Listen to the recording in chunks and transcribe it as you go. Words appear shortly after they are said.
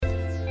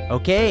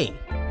Okay,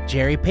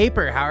 Jerry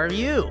Paper, how are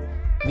you?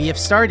 We have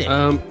started.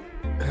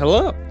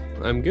 Hello.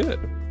 I'm good.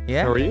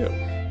 Yeah. How are you?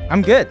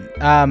 I'm good.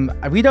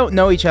 We don't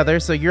know each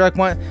other, so you're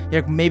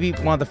maybe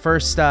one of the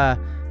first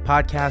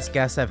podcast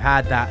guests I've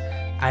had that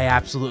I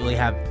absolutely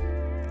have.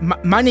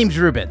 My name's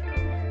Ruben,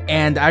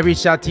 and I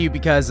reached out to you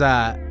because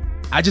I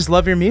just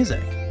love your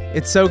music.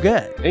 It's so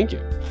good. Thank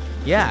you.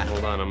 Yeah.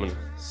 Hold on, I'm gonna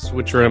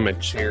switch around my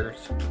chairs.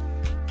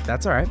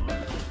 That's all right.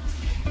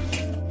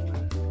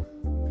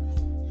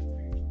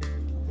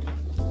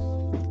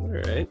 All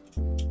right.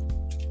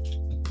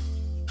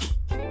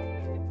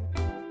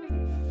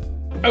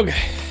 Okay.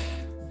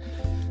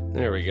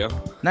 There we go.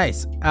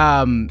 Nice.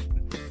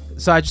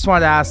 So I just wanted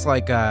to ask,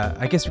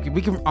 I guess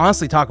we can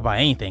honestly talk about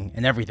anything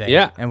and everything,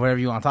 Yeah, and whatever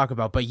you want to talk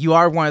about. But you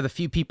are one of the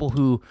few people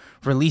who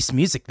released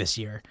music this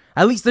year.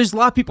 At least there's a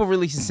lot of people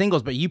releasing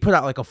singles, but you put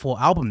out like a full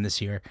album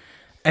this year,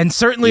 and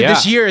certainly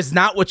this year is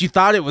not what you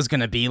thought it was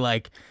gonna be.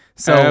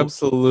 So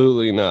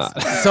absolutely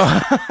not.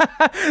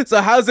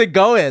 So how's it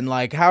going?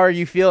 Like, how are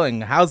you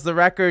feeling? How's the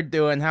record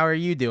doing? How are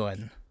you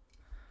doing?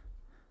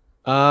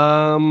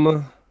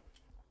 I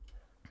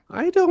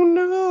don't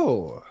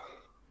know.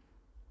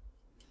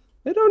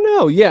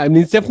 Yeah, I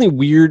mean, it's definitely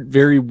weird,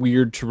 very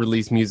weird to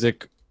release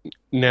music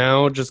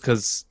now just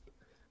because,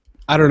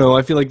 I don't know,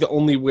 I feel like the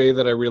only way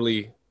that I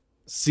really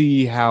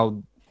see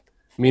how,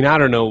 I mean, I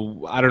don't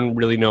know, I don't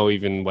really know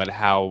even what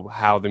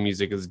how the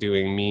music is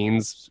doing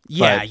means.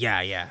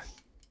 Yeah.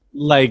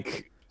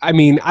 Like, I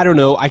mean, I don't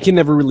know, I can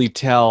never really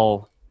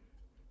tell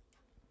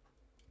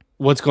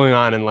what's going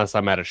on unless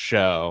I'm at a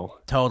show.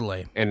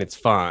 Totally. And it's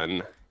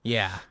fun.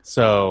 Yeah.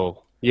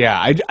 So,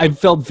 yeah, I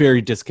felt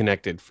very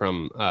disconnected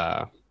from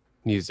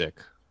music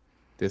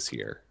this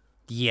year.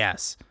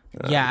 Yes.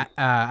 Yeah.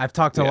 I've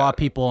talked to a lot of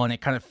people, and it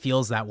kind of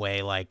feels that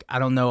way. Like, I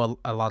don't know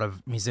a lot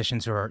of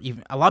musicians who are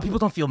even. A lot of people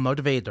don't feel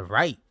motivated to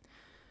write.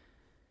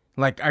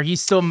 Like, are you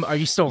still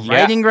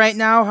writing right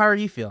now? How are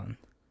you feeling?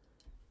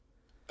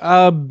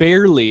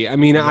 Barely. I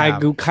mean, I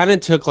kind of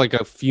took like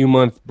a few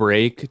month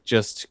break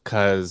just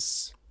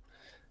because.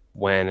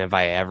 When have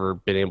I ever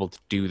been able to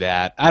do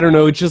that? I don't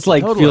know. It just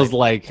feels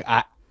like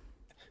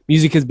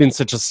music has been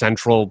such a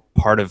central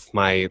part of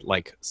my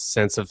like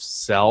sense of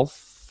self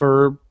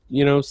for,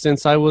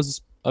 since I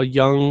was a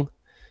young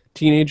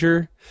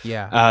teenager.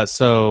 Yeah.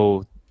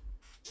 So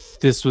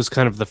this was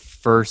kind of the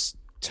first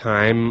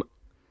time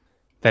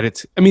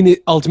that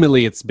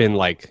ultimately it's been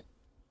like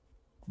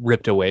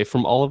ripped away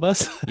from all of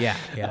us. Yeah.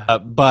 Yeah.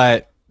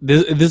 But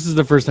this is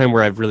the first time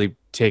where I've really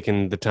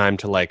taken the time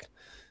to like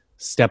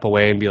step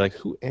away and be like,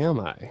 who am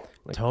I?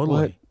 Like,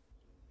 totally.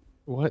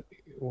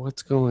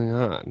 What's going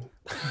on?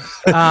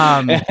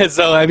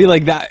 So I feel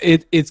like that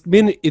it's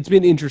been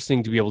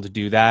interesting to be able to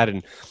do that.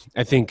 And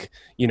I think,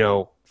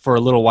 for a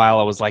little while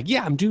I was like,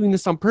 yeah, I'm doing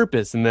this on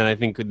purpose. And then I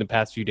think in the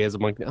past few days,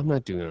 I'm like, I'm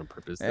not doing it on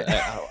purpose.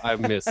 I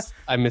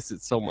miss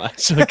it so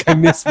much. Like I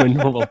miss my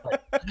normal life.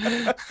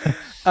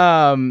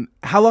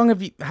 How long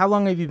have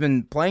you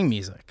been playing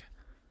music?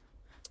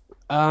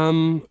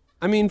 I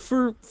mean,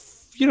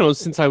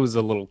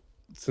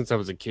 since I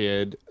was a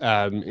kid,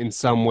 in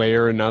some way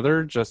or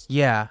another, just,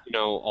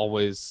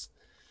 always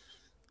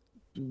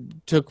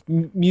took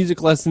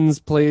music lessons,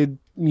 played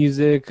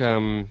music.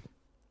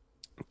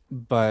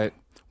 But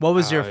what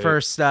was your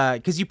first,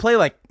 cause you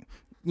play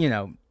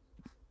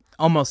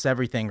almost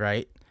everything,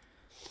 right?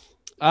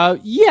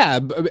 Yeah,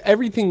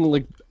 everything,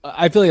 like,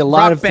 I feel like a lot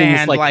rock of band,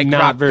 things like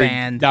not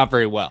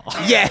very well.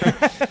 Yeah.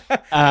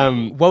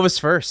 What was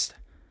first?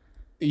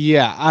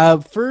 Yeah.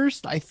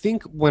 First, I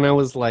think when I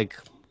was like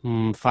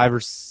 5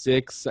 or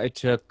 6, I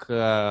took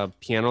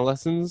piano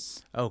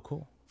lessons. Oh,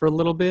 cool. For a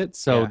little bit.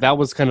 So that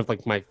was kind of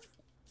like my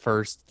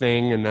first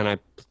thing. And then I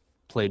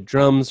played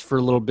drums for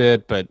a little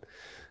bit, but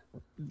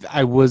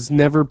I was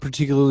never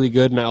particularly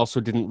good. And I also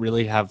didn't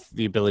really have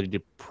the ability to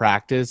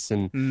practice.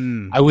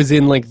 And I was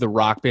in like the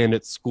rock band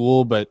at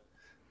school, but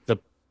the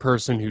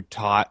person who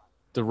taught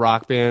the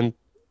rock band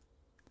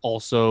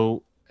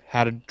also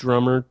had a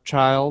drummer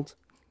child.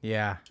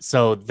 Yeah.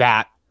 So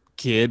that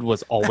kid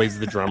was always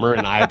the drummer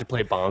and I had to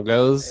play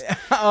bongos.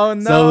 Oh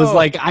no. So it was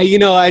like I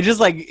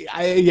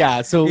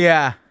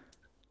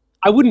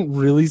wouldn't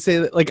really say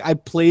that, like, I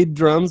played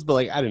drums, but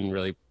like I didn't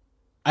really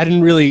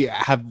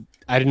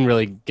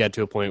get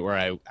to a point where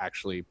I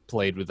actually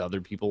played with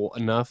other people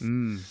enough.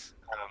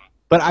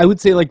 But I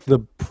would say like the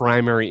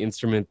primary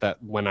instrument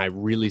that when I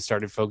really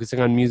started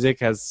focusing on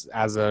music as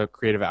a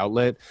creative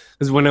outlet,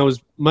 because when I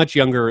was much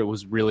younger, it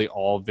was really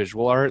all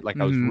visual art. Like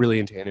I was really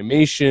into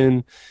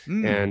animation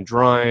and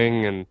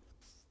drawing,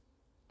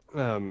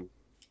 and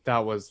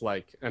that was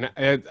like, and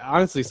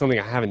honestly something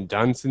I haven't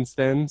done since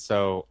then.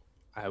 So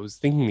I was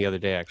thinking the other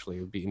day, actually,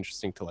 it would be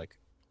interesting to like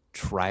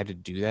try to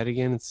do that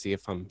again and see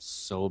if I'm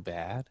so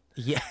bad.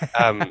 Yeah.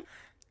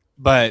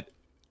 But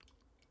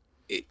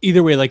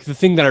either way, like the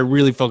thing that I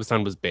really focused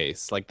on was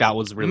bass. Like that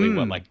was really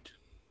what like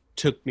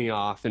took me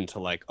off into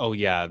like, oh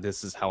yeah,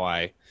 this is how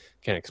I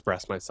can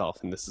express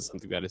myself, and this is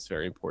something that is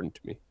very important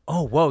to me.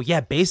 Oh, whoa, yeah,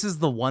 bass is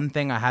the one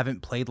thing I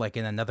haven't played like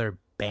in another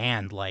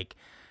band. Like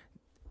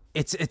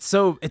it's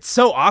so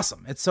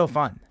awesome. It's so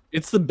fun.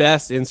 It's the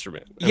best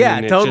instrument.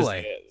 Yeah, totally.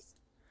 It just is.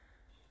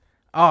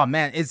 Oh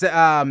man, is it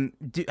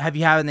have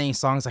you had any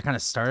songs that kind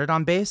of started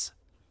on bass?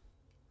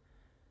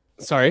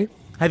 Sorry?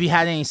 Have you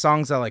had any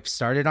songs that like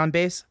started on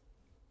bass?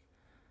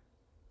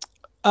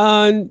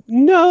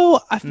 No.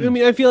 I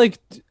mean, I feel like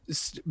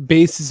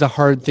bass is a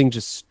hard thing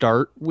to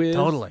start with.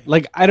 Totally.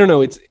 Like, I don't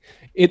know.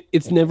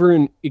 It's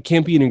never it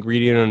can't be an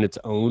ingredient on its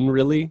own,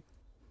 really.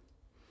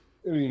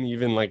 I mean,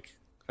 even like,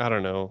 I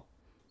don't know,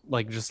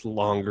 like just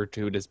long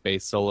gratuitous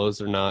bass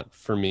solos are not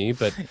for me,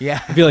 but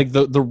Yeah. I feel like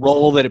the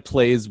role that it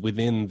plays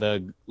within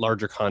the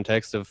larger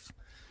context of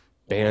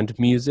band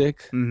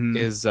music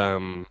is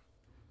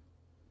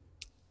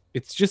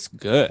it's just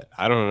good.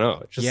 I don't know.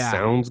 It just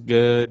sounds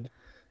good.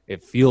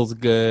 It feels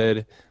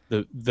good.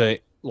 The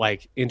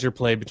like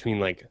interplay between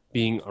like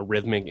being a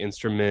rhythmic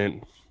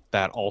instrument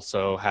that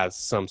also has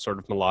some sort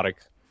of melodic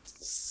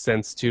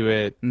sense to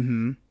it.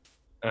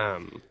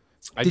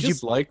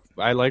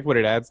 I like what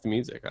it adds to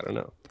music. I don't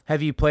know.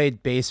 Have you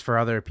played bass for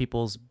other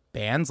people's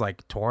bands,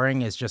 like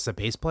touring as just a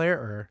bass player,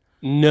 or?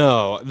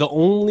 No, the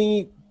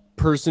only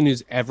person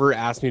who's ever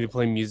asked me to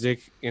play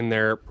music in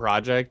their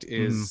project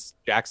is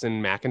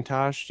Jackson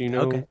McIntosh. Do you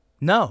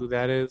know who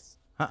that is?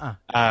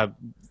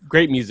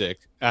 Great music.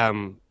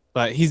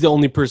 But he's the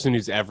only person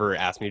who's ever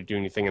asked me to do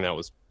anything, and that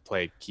was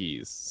play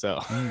keys. So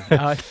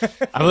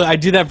I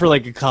do that for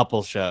like a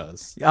couple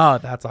shows. Oh,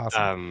 that's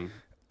awesome.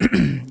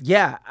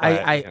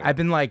 I've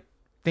been like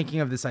thinking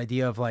of this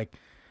idea of like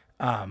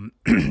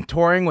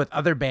touring with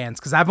other bands,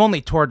 because I've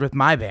only toured with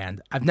my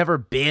band. I've never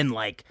been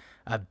like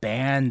a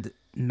band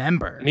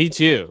member. Me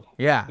too.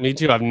 Yeah. Me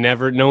too.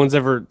 No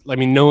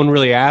one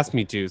really asked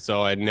me to,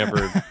 so I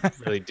never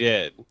really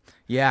did.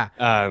 Yeah.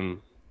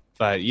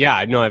 But yeah,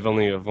 I know I've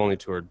only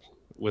toured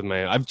with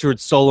I've toured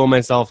solo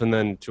myself and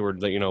then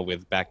toured,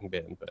 with backing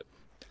band. But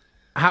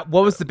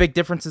what was the big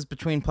differences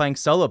between playing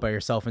solo by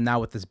yourself and now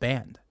with this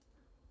band?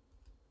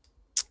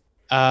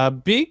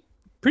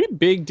 Pretty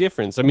big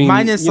difference. I mean,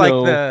 minus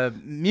the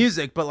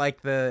music, but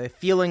like the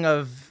feeling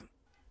of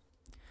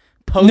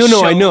post.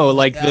 No, I know.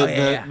 Like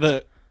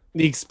the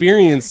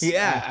experience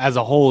as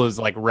a whole is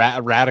like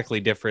radically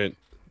different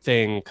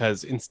thing,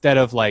 because instead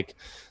of like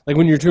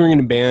when you're touring in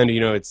a band,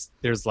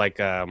 there's like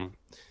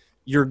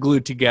you're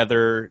glued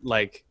together.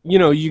 Like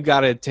you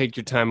got to take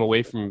your time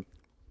away from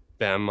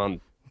them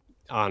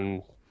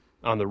on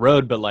the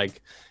road, but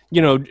like.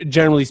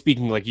 Generally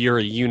speaking, like you're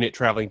a unit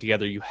traveling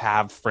together, you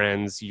have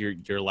friends,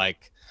 you're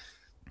like,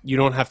 you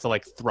don't have to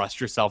like thrust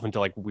yourself into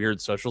like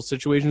weird social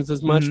situations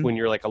as much. When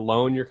you're like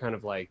alone, you're kind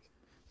of like,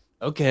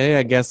 okay,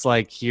 I guess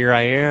like here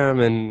I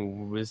am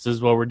and this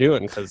is what we're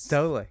doing. Cause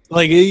totally.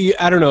 Like,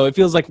 I don't know. It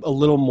feels like a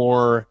little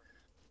more,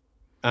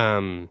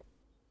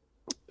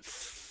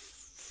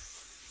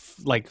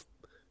 like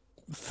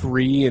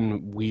free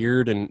and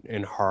weird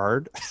and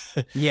hard.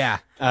 Yeah.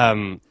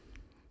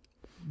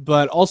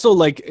 But also,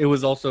 like, it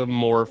was also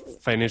more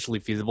financially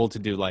feasible to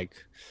do, like,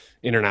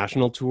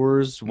 international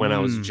tours when I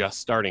was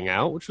just starting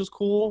out, which was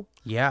cool.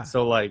 Yeah.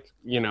 So, like,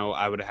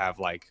 I would have,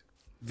 like,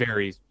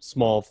 very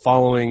small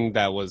following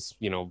that was,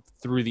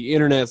 through the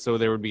internet. So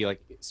there would be,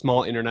 like,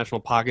 small international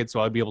pockets.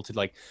 So I'd be able to,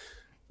 like,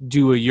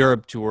 do a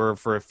Europe tour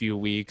for a few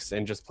weeks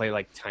and just play,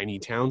 like, tiny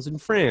towns in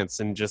France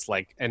and just,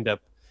 like, end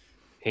up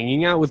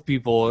hanging out with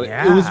people.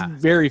 Yeah. It was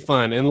very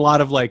fun. And a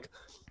lot of, like,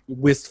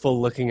 wistful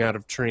looking out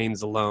of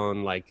trains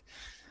alone, like,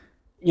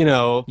 which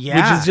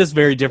is just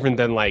very different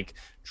than like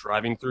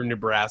driving through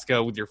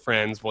Nebraska with your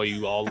friends while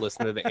you all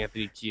listen to the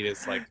Anthony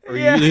Kiedis, like, or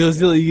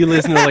you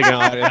listen to like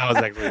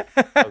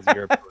that was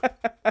Europe,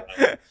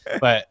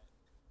 but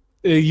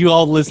you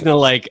all listen to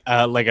like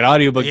an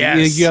audiobook.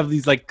 Yes. You have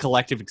these like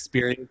collective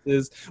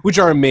experiences, which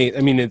are amazing.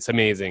 I mean, it's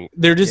amazing.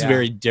 They're just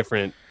very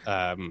different.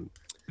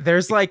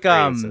 There's like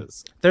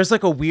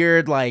a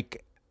weird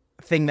like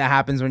thing that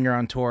happens when you're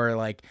on tour.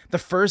 Like the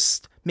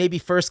first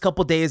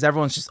couple days,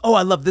 everyone's just, oh,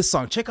 I love this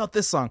song, check out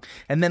this song,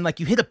 and then like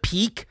you hit a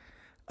peak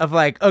of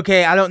like,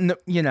 okay, I don't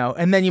know,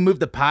 and then you move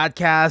to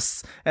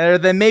podcasts, or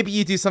then maybe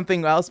you do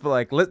something else, but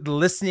like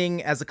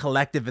listening as a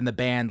collective in the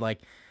band, like,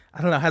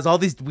 I don't know, has all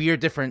these weird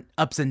different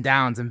ups and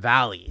downs and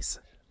valleys.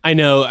 I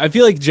know. I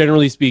feel like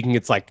generally speaking,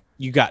 it's like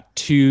you got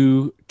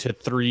 2 to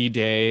 3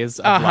 days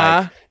of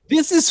like,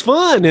 this is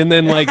fun, and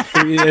then like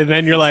and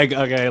then you're like,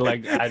 okay,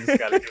 like I just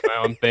gotta do my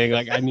own thing,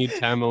 like I need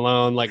time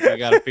alone, like I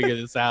gotta figure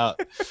this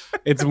out.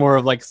 It's more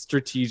of like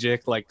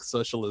strategic like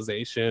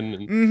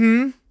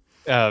socialization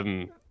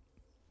and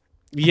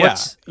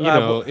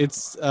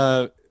it's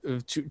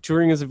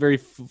touring is a very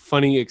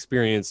funny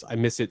experience. I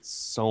miss it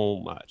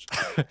so much.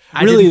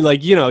 Really,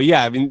 like,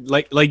 I mean,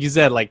 like you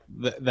said, like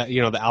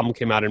the album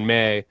came out in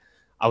May.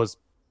 I was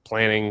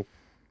planning,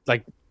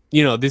 like,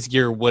 this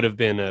year would have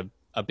been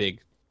a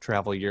big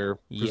travel year,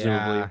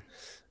 presumably.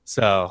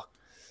 So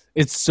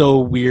it's so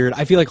weird.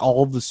 I feel like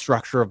all of the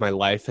structure of my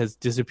life has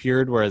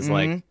disappeared, whereas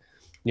like,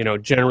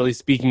 generally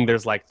speaking,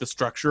 there's like the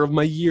structure of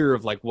my year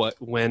of like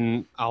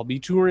when I'll be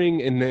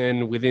touring, and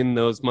then within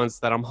those months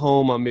that I'm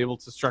home, I'm able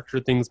to structure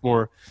things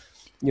more,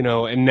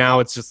 and now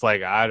it's just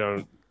like I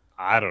don't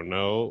I don't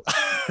know.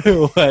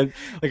 What,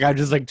 like I'm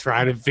just like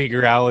trying to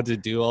figure out what to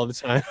do all the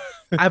time.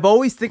 I've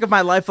always think of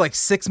my life like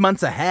 6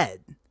 months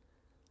ahead.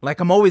 Like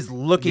I'm always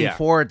looking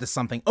forward to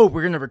something. Oh,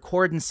 we're going to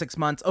record in 6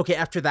 months. Okay,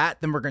 after that,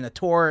 then we're going to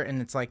tour.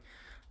 And it's like,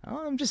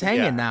 oh, I'm just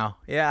hanging now.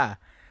 Yeah.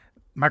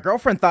 My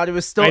girlfriend thought it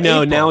was still I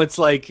know. April. Now it's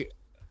like,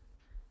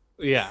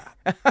 yeah,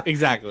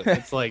 exactly.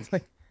 It's like,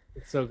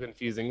 it's so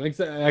confusing. Like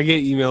I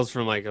get emails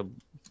from like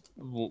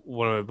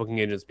one of my booking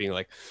agents being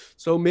like,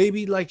 so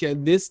maybe like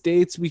at this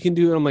dates we can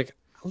do it. I'm like,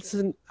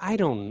 listen, I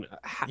don't.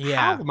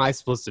 How am I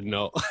supposed to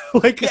know?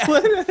 Like,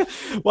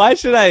 why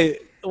should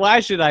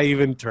I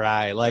even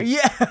try? Like,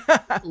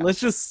 let's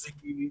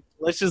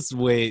just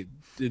wait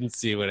and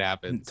see what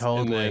happens.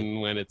 Totally. And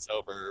then when it's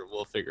over,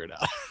 we'll figure it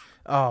out.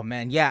 Oh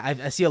man, yeah.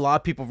 I see a lot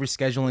of people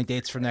rescheduling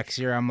dates for next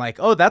year. I'm like,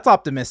 oh, that's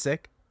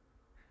optimistic.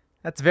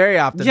 That's very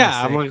optimistic.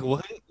 Yeah, I'm like,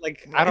 what?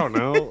 Like, I don't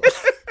know.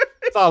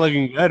 It's all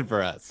looking good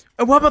for us.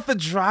 And what about the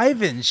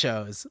drive-in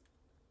shows?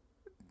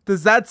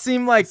 Does that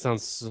seem like... That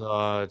sounds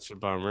such a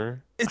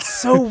bummer. It's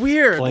so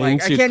weird.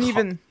 Like I can't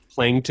even...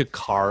 Playing to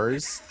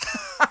cars.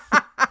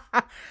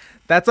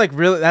 That's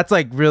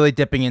really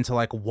dipping into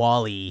like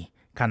Wall-E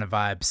kind of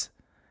vibes.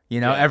 You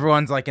know,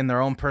 everyone's like in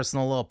their own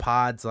personal little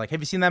pods. Like,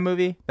 have you seen that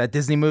movie? That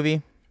Disney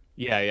movie?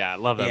 Yeah, I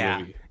love that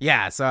movie.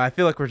 Yeah, so I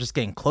feel like we're just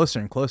getting closer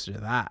and closer to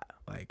that,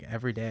 like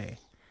every day.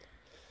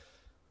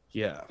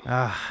 Yeah.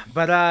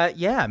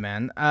 Yeah,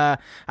 man.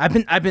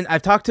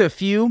 I've talked to a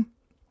few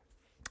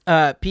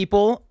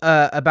people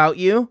about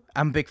you.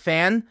 I'm a big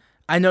fan.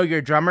 I know you're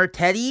a drummer,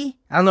 Teddy.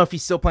 I don't know if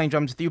he's still playing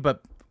drums with you,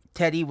 but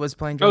Teddy was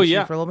playing drums with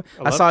you for a little bit.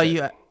 I saw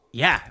you.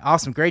 Yeah,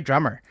 awesome, great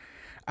drummer.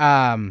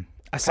 I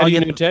saw you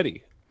know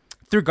Teddy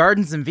through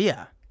Gardens and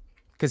Via,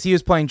 because he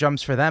was playing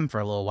drums for them for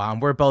a little while,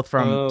 and we're both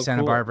from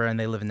Santa Barbara, and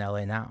they live in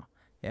LA now.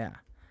 Yeah,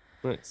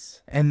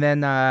 nice. And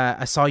then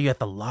I saw you at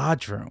the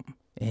Lodge Room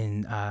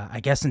in I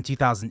guess in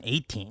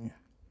 2018.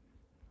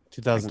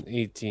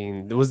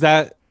 2018 was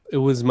that? It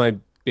was my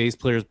bass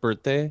player's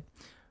birthday.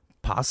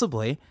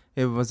 Possibly.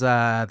 It was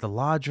the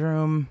Lodge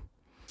Room.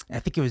 I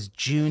think it was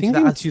June.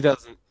 I think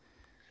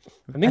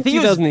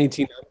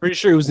 2018. I'm pretty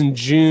sure it was in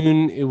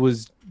June. It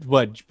was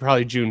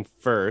probably June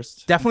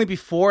 1st. Definitely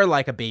before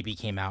like a baby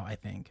came out, I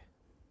think.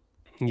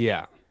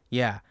 Yeah.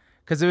 Yeah.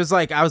 Because it was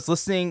like I was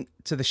listening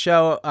to the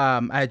show.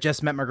 I had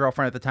just met my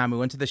girlfriend at the time. We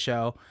went to the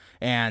show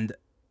and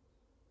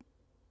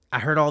I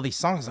heard all these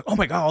songs. Like, oh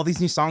my God, all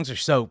these new songs are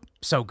so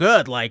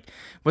good. Like,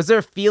 was there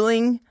a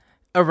feeling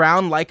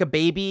around Like a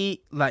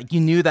Baby, like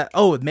you knew that,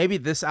 oh, maybe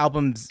this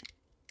album's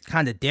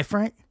kind of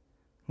different,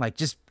 like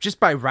just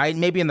by writing,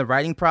 maybe in the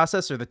writing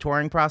process or the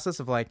touring process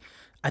of like,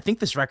 I think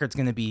this record's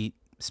gonna be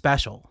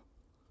special?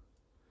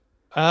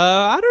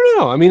 I don't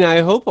know. I mean,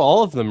 I hope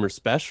all of them are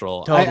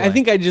special. Totally. I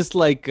think I just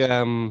like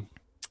it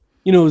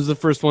was the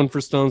first one for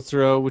Stone's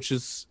Throw, which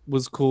was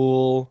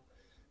cool.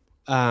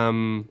 But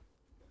I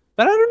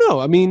don't know.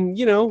 I mean,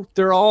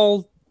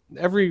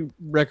 every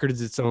record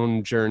is its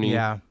own journey.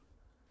 Yeah.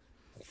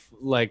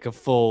 Like a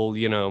full,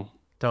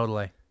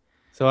 Totally.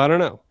 So I don't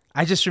know.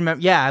 I just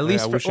remember, at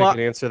least I wish I could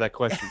answer that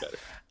question better.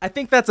 I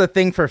think that's a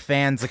thing for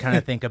fans to kind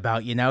of think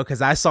about,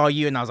 because I saw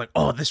you and I was like,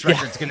 oh, this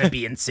record's going to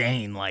be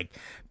insane. Like,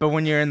 but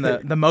when you're in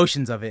the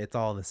motions of it, it's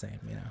all the same,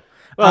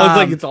 Well, it's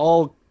like, it's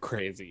all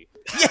crazy.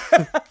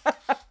 Yeah.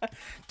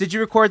 Did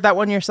you record that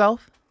one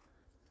yourself?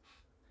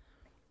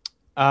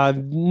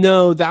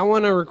 No, that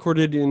one I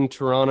recorded in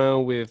Toronto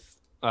with,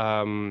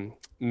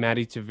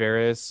 Maddie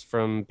Tavares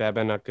from Bad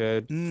Bad Not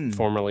Good,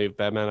 formerly of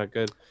Bad Bad Not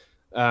Good.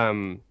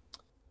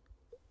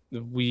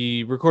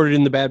 We recorded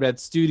in the Bad Bad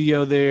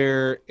studio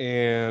there,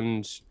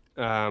 and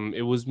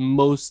it was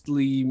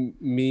mostly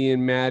me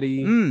and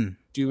Maddie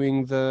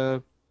doing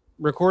the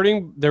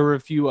recording. There were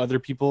a few other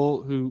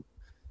people who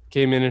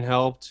came in and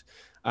helped.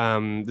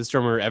 This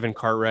drummer, Evan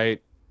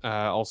Cartwright,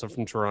 also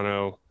from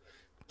Toronto,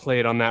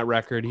 played on that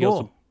record. Cool. He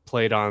also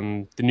played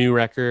on the new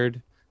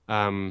record.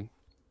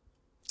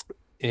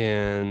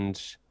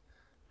 And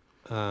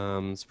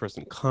this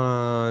person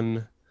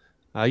Khan,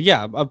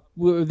 there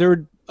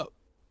were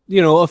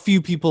a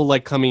few people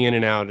like coming in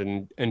and out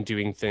and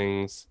doing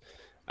things,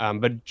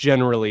 but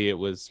generally it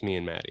was me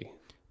and Maddie.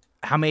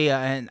 How many?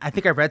 And I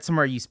think I read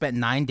somewhere you spent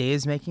 9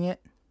 days making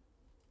it.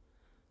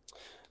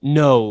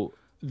 No,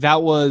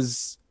 that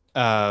was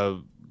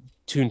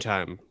Tune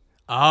Time.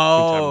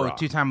 Oh,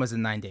 Tune Time was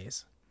in 9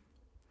 days.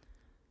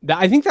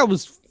 I think that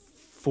was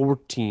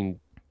 14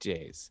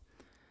 days.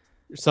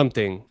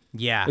 Something.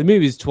 Yeah. Maybe it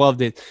was 12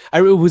 days.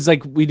 It was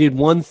like we did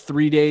one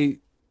 5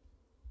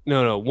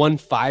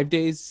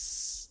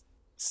 days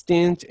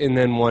stint and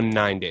then one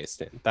 9 day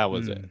stint. That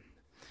was it.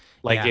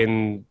 Like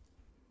in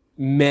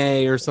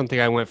May or something,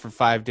 I went for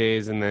 5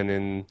 days, and then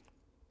in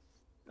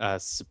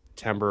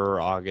September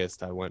or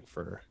August, I went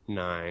for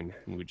 9,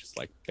 and we just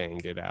like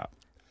banged it out.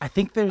 I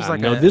think there's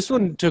this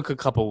one took a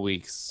couple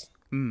weeks.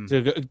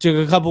 Took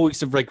a couple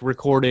weeks of like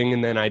recording,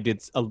 and then I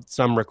did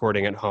some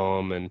recording at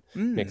home and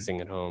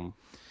mixing at home.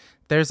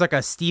 there's like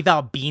a Steve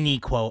Albini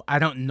quote. I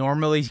don't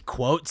normally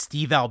quote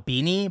Steve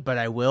Albini, but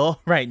I will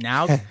right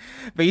now.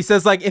 But he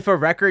says like, if a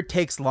record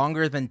takes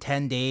longer than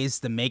 10 days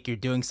to make, you're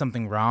doing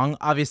something wrong.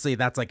 Obviously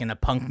that's like in a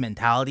punk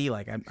mentality.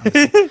 Like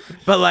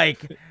but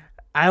like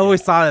I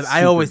always thought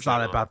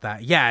about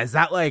that. Yeah. Is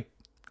that like,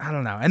 I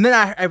don't know. And then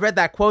I read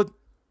that quote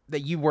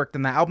that you worked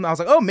on that album. I was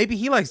like, oh, maybe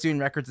he likes doing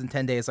records in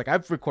 10 days. Like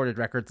I've recorded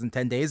records in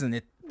 10 days and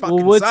it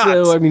fucking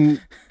sucks. I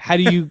mean, how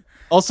do you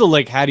also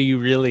like, how do you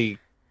really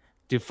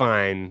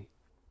define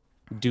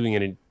doing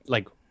it in,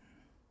 like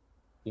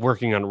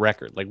working on a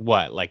record? Like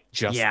what? Like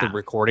just the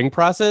recording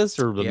process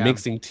or the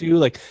mixing too?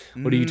 Like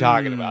what are you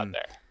talking about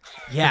there?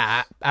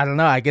 Yeah, I don't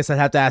know. I guess I'd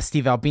have to ask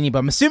Steve Albini, but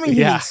I'm assuming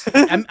he means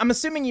I'm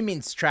assuming he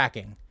means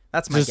tracking.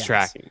 That's my guess.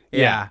 Tracking.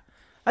 Yeah.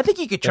 I think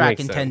you could track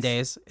in 10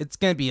 days. It's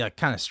going to be like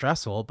kind of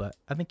stressful, but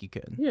I think you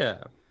could. Yeah.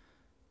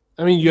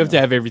 I mean, you have to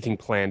have everything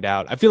planned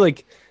out. I feel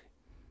like,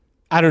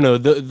 I don't know,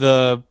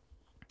 the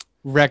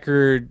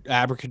record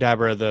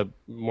Abracadabra, the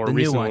recent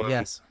new one,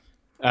 yes.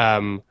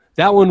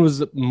 That one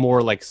was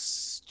more like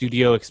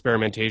studio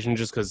experimentation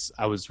just because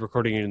I was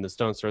recording it in the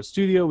Stones Throw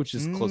studio, which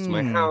is close to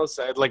my house.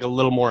 I had like it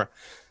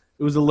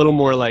was a little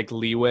more like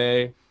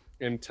leeway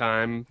in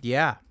time.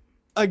 Yeah.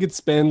 I could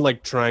spend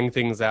like trying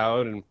things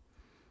out and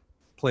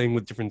playing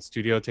with different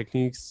studio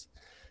techniques,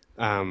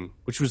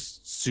 which was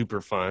super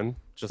fun.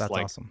 That's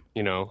like, awesome.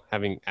 You know,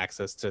 having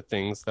access to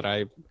things that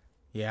I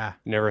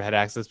never had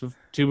access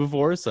to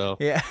before. So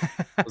I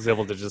was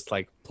able to just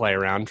like play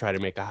around, try to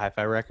make a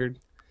hi-fi record.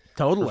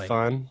 Totally. For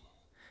fun.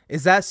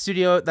 Is that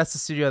studio, that's the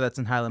studio that's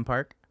in Highland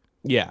Park?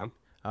 Yeah.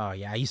 Oh,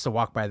 yeah. I used to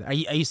walk by there. I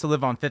used to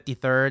live on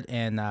 53rd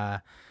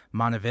in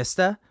Monte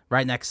Vista,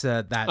 right next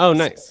to that. Oh,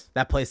 nice.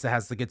 That place that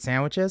has the good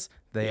sandwiches.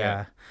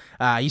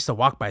 I used to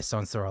walk by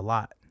Stones Throw a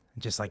lot.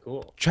 Just like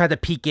try to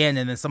peek in,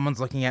 and then someone's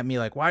looking at me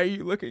like, "Why are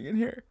you looking in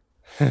here?"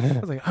 I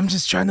was like, "I'm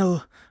just trying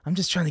to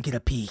get a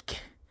peek."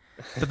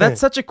 But that's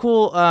such a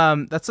cool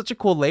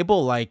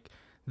label, like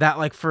that.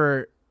 Like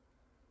for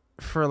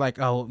like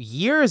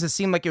years, it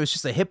seemed like it was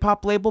just a hip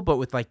hop label, but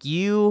with like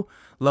you,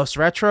 Los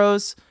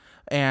Retros,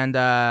 and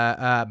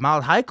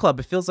Mild High Club,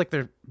 it feels like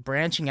they're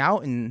branching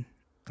out, and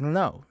I don't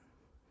know.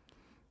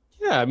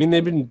 Yeah, I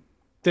mean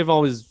they've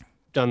always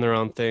done their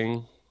own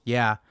thing.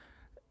 Yeah.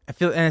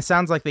 And it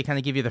sounds like they kind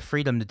of give you the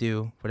freedom to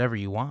do whatever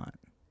you want.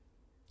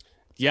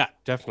 Yeah,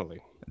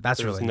 definitely.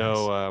 There's really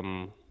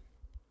no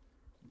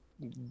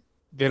nice.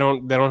 They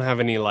don't have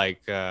any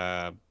like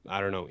I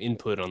don't know,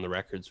 input on the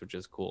records, which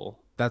is cool.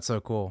 That's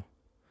so cool.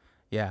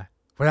 Yeah.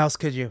 What else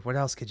could you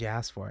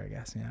ask for, I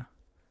guess,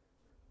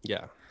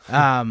 Yeah.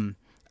 I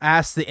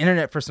asked the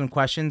internet for some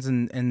questions,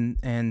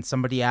 and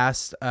somebody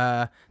asked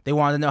they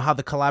wanted to know how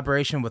the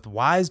collaboration with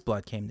Wise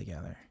Blood came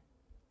together.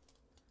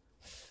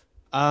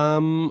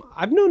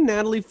 I've known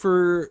Natalie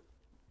for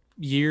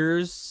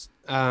years.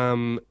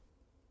 And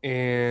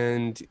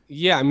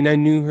yeah, I mean, I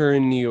knew her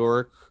in New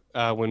York,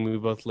 when we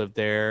both lived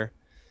there.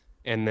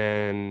 And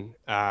then,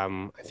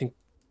 I think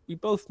we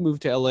both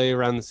moved to LA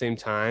around the same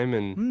time.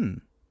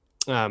 And,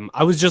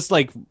 I was just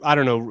like, I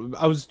don't know,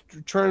 I was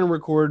trying to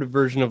record a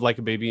version of Like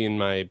a Baby in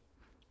my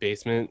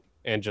basement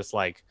and just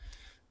like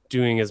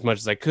doing as much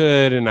as I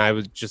could. And I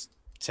was just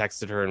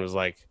texted her and was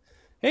like,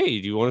 "Hey,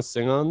 do you want to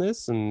sing on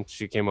this?" And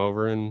she came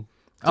over and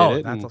did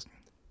it. That's awesome.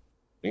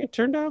 I think it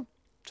turned out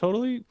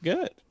totally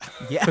good.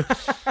 Yeah.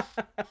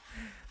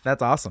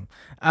 That's awesome.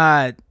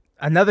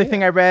 Another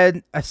thing I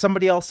read,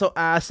 somebody also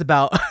asked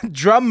about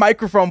drum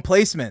microphone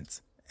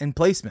placements. I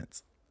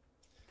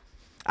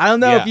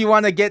don't know if you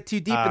want to get too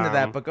deep into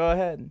that, but go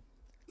ahead.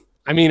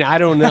 I mean, I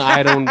don't know.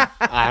 I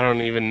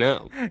don't even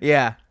know.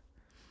 Yeah.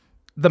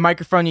 The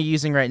microphone you're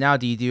using right now,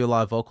 do you do a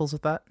lot of vocals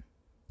with that?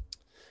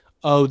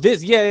 Oh,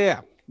 this,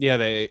 yeah. Yeah,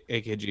 the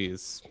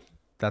AKGs.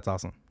 That's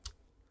awesome.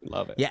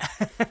 Love it. Yeah.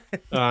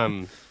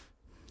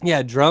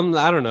 Yeah, drums,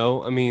 I don't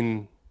know. I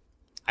mean,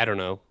 I don't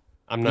know.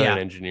 I'm not an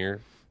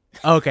engineer.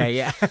 Okay,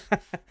 yeah.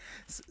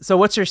 So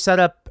what's your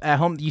setup at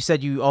home? You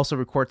said you also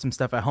record some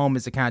stuff at home.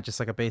 Is it kind of just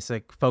like a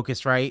basic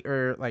Focusrite,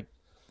 or like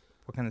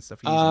what kind of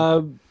stuff are you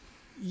using?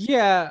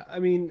 Yeah, I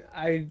mean,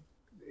 I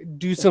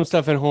do some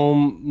stuff at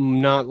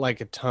home, not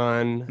like a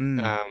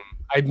ton.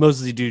 I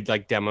mostly do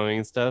like demoing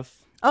and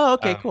stuff. Oh,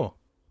 okay, cool.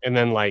 And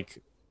then like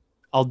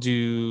I'll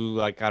do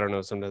like, I don't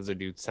know, sometimes I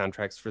do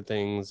soundtracks for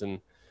things and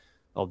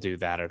I'll do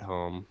that at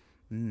home.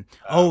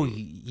 Oh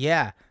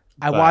yeah.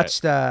 I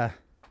watched the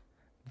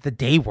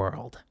Day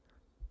World.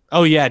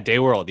 Oh yeah, Day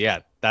World. Yeah,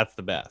 that's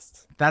the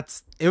best.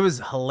 It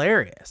was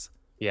hilarious.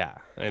 Yeah,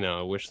 I know.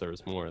 I wish there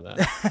was more of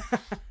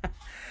that.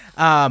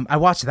 I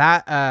watched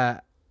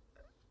that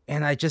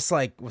and I just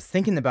like was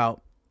thinking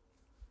about,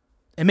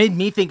 it made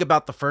me think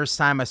about the first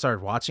time I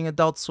started watching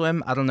Adult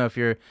Swim. I don't know if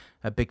you're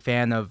a big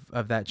fan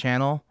of that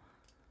channel.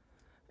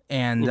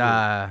 And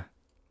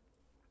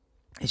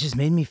it just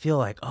made me feel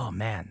like, oh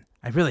man,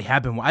 I really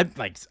have been. I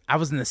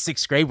was in the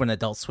 6th grade when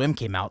Adult Swim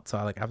came out, so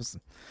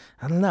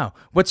I don't know.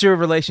 What's your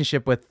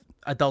relationship with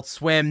Adult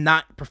Swim?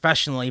 Not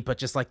professionally, but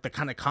just like the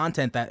kind of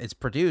content that is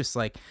produced.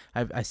 Like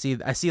I see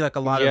like a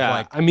lot of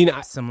like, I mean,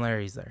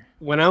 similarities there.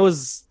 When I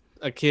was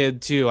a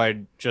kid too,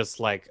 I just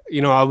like,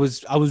 I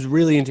was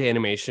really into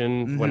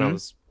animation when I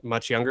was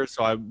much younger,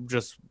 so I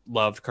just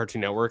loved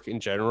Cartoon Network in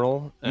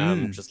general.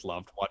 Just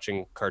loved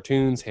watching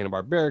cartoons,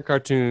 Hanna-Barbera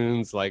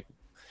cartoons, like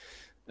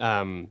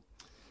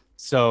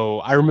so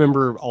I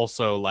remember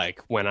also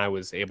like when I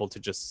was able to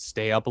just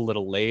stay up a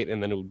little late,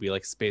 and then it would be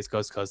like Space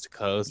Ghost Coast to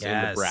Coast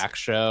and the Brak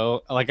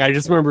Show. Like I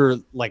just remember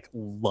like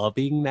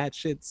loving that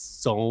shit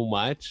so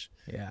much.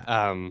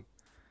 Yeah.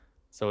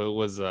 So it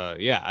was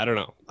I don't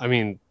know. I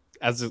mean,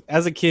 as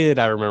a kid,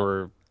 I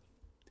remember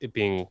it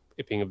being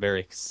a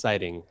very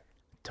exciting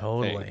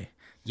thing.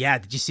 Yeah,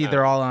 did you see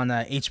they're all on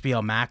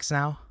HBO Max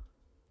now?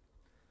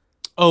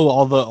 Oh,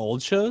 all the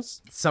old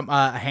shows? Some they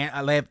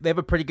have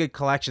a pretty good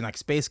collection. Like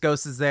Space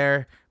Ghost is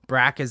there,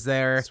 Brak is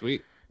there.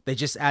 Sweet. They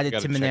just added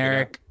Tim and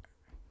Eric.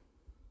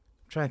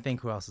 I'm trying to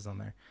think who else is on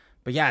there.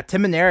 But yeah,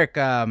 Tim and Eric,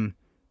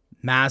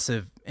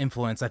 massive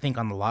influence, I think,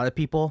 on a lot of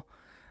people.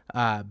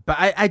 But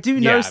I do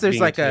notice there's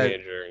like I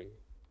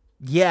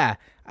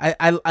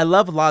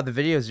love a lot of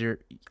the videos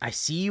I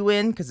see you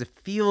in, because it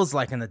feels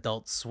like an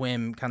Adult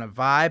Swim kind of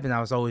vibe, and I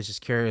was always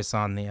just curious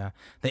on the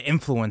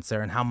influence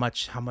there and how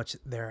much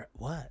there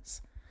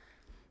was.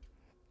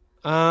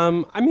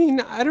 I mean,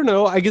 I don't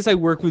know. I guess I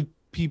work with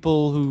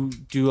people who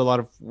do a lot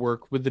of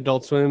work with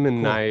Adult Swim,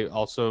 and cool. I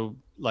also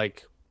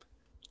like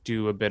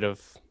do a bit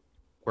of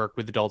work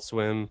with Adult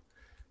Swim,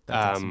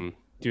 awesome.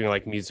 Doing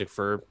like music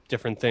for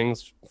different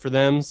things for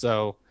them.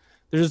 So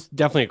there's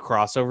definitely a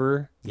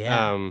crossover.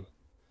 Yeah.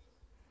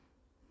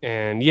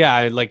 And yeah,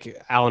 I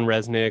like Alan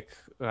Resnick,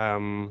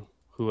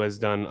 who has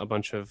done a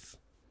bunch of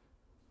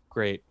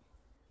great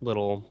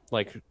little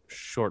like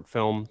short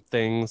film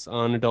things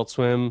on Adult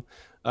Swim.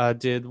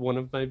 Did one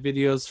of my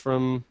videos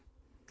from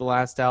the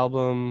last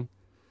album.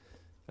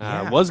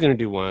 Was going to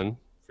do one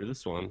for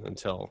this one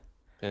until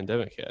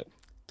pandemic hit.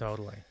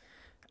 Totally.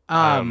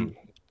 But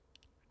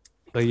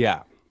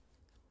yeah.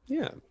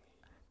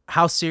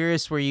 How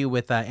serious were you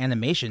with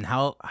animation?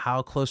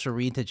 How close were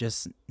we to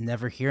just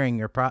never hearing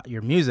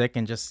your music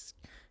and just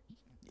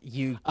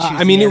you?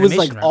 I mean, it was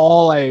like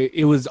all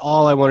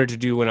I wanted to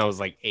do when I was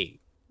like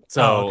 8.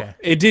 So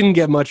It didn't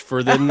get much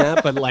further than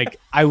that. But like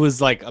I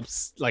was like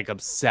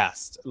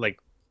obsessed. Like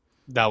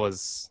it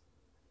was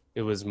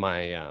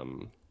my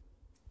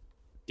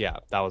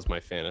that was my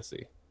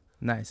fantasy.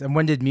 Nice. And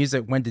when did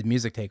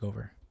music take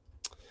over?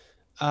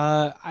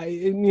 I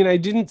mean, I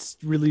didn't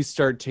really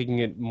start taking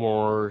it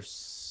more.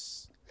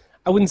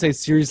 I wouldn't say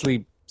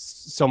seriously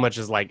so much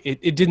as like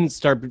it didn't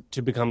start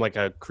to become like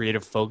a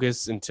creative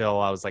focus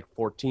until I was like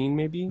 14,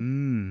 maybe.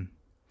 And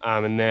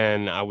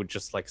then I would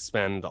just like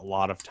spend a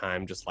lot of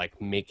time just like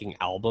making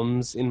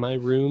albums in my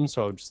room.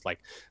 So I would just like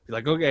be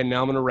like, okay,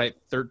 now I'm gonna write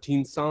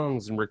 13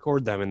 songs and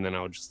record them, and then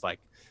I would just like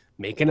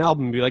make an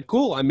album and be like,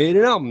 cool, I made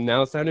an album.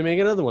 Now it's time to make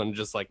another one.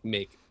 Just like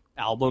make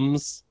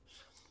albums.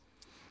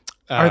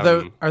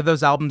 Are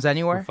those albums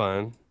anywhere?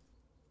 Fun.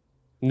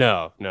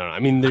 No. I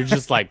mean, they're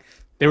just like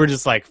they were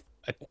just like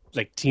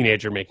a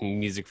teenager making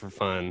music for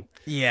fun.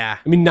 Yeah.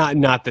 I mean,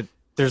 not that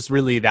there's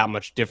really that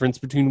much difference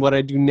between what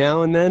I do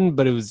now and then,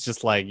 but it was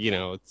just like,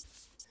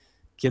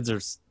 kids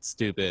are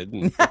stupid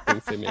and the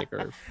things they make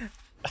are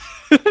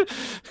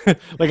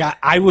like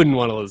I wouldn't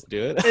want to listen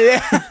to it.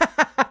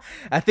 Yeah.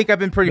 I think I've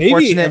been pretty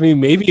fortunate. I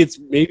mean, maybe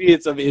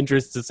it's of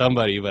interest to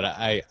somebody, but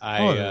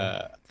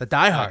the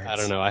diehards. I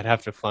don't know. I'd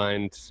have to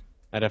find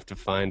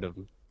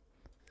them.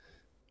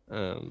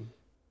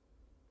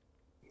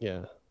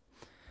 Yeah.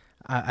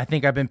 I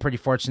think I've been pretty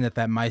fortunate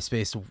that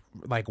MySpace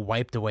like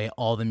wiped away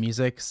all the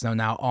music. So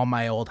now all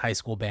my old high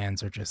school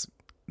bands are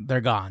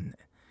they're gone.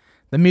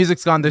 The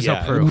music's gone. There's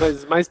no proof.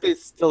 Does MySpace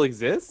still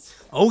exist?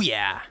 Oh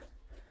yeah.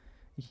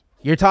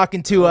 You're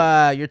talking to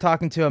a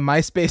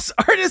MySpace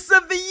artist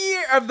of the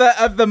year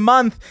of the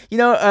month.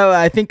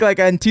 I think like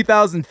in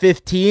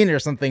 2015 or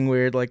something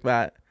weird like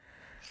that.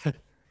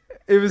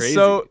 It was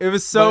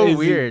so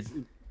weird.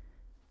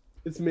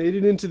 It's made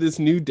it into this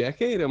new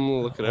decade. I'm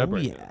gonna look it up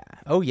right now.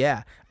 Oh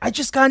yeah. I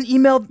just got an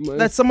email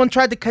that someone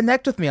tried to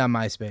connect with me on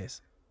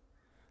MySpace.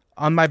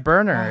 On my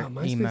burner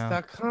email.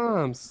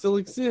 MySpace.com still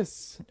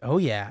exists. Oh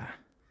yeah.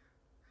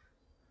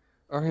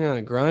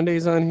 Ariana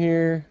Grande's on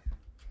here.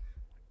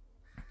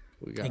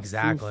 We got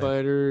Foo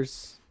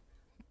Fighters.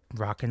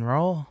 Rock and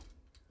roll.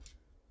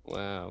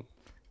 Wow.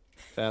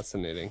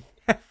 Fascinating.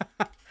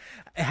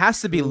 It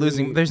has to be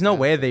losing. There's no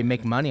way they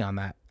make money on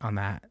that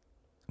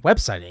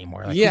website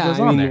anymore. Like, yeah,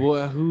 I mean,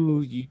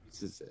 who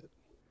uses it?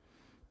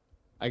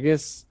 I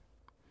guess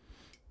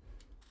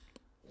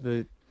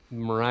the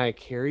Mariah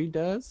Carey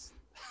does,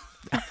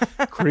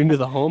 according to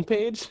the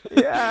homepage.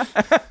 Yeah.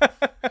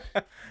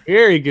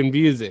 Very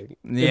confusing.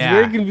 Yeah.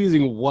 It's very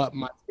confusing what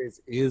MySpace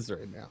is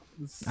right now.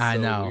 I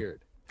know.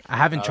 Weird. I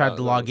haven't tried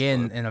to log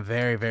in a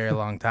very, very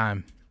long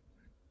time.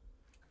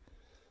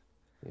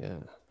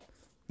 Yeah.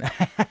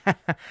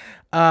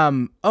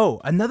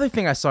 Another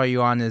thing I saw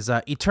you on is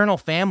Eternal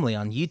Family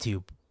on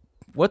YouTube.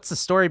 What's the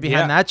story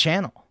behind that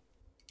channel?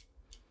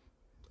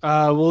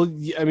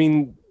 I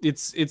mean,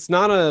 it's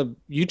not a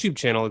YouTube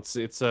channel.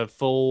 It's a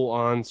full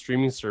on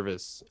streaming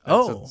service.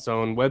 It's its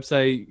own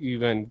website. You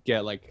can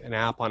get like an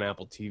app on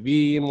Apple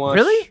TV and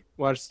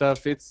watch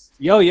stuff. The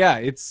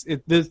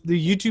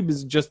YouTube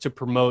is just to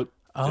promote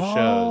the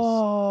shows.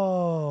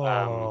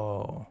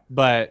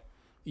 But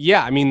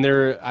yeah, I mean,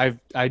 I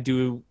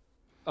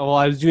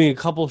was doing a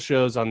couple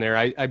shows on there.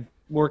 I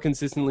more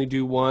consistently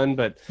do one,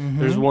 but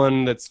there's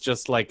one that's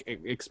just like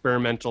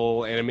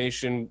experimental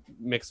animation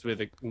mixed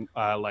with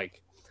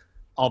like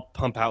I'll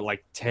pump out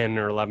like 10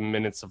 or 11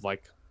 minutes of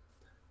like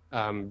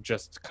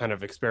just kind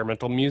of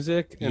experimental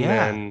music, and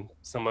then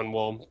someone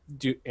will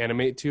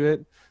animate to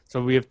it.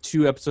 So we have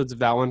 2 episodes of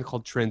that one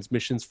called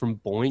Transmissions from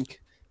Boink.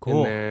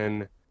 Cool.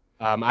 And then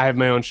I have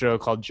my own show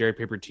called Jerry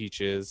Paper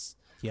Teaches.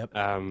 Yep.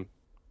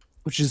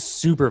 Which is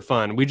super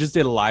fun. We just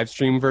did a live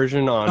stream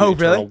version on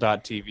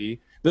eternal.tv.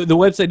 The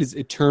website is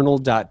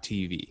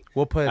eternal.tv.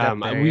 We'll put it up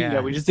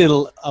there. We just did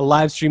a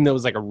live stream that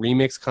was like a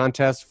remix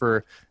contest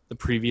for the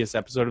previous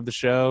episode of the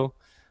show,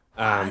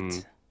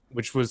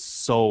 which was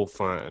so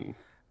fun.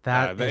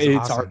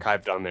 It's awesome.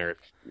 Archived on there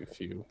if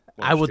you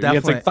I will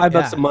definitely. It's like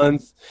 $5 a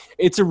month.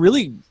 It's a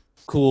really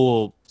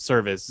cool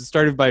service. It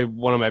started by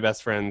one of my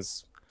best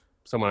friends,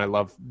 someone I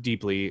love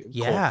deeply,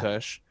 Cole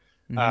Kush,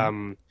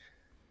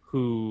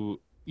 who,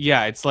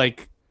 it's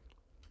like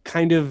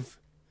kind of,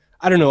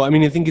 I don't know. I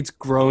mean, I think it's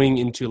growing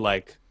into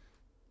like,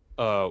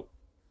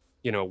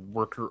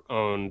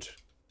 worker-owned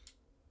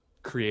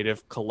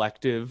creative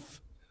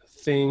collective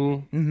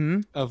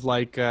thing of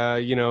like,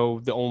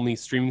 the only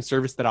streaming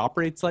service that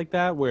operates like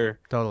that, where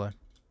totally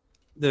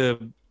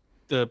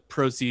the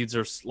proceeds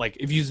are like,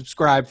 if you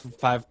subscribe for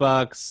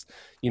 $5,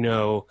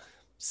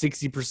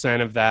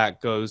 60% of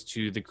that goes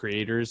to the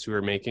creators who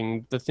are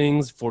making the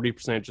things.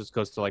 40% just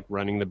goes to like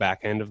running the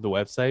back end of the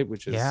website,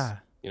 which is,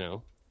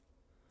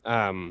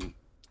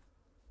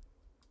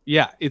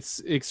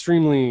 it's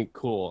extremely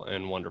cool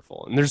and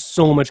wonderful. And there's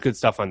so much good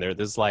stuff on there.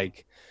 There's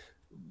like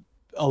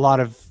a lot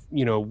of,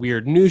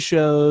 weird new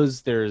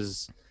shows.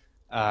 There's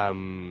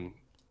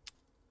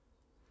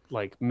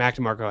like Mac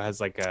DeMarco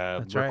has like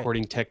a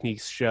recording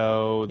techniques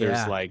show.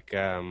 There's like,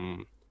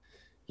 my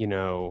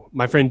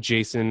friend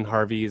Jason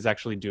Harvey is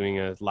actually doing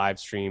a live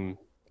stream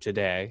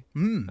today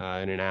in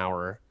an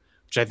hour,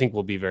 which I think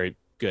will be very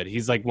good.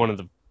 He's like one of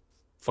the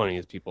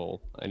funniest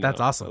people I know.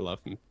 That's awesome. I love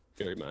him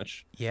very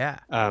much. Yeah.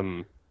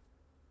 But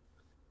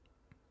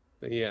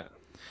yeah,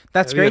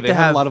 that's great. They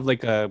have a lot of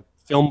like a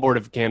Film Board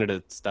of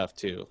Canada stuff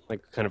too,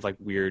 like kind of like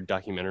weird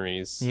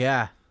documentaries.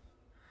 Yeah,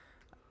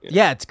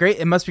 it's great.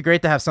 It must be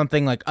great to have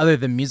something like other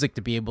than music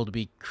to be able to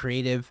be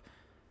creative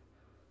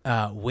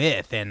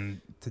with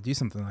and to do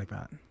something like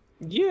that.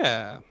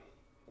 Yeah,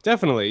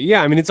 definitely.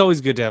 Yeah, I mean, it's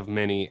always good to have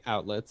many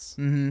outlets.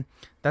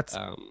 That's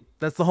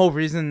the whole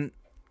reason,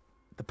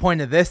 the point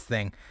of this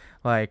thing,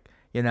 like.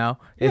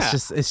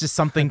 It's just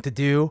something to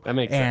do. That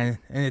makes sense.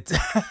 And it's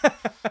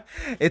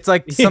it's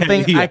like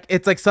something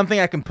it's like something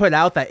I can put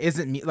out that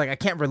isn't me. Like I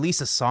can't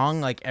release a song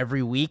like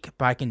every week,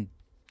 but I can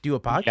do a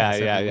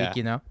podcast every week,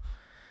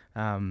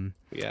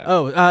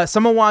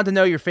 someone wanted to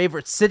know your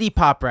favorite city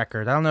pop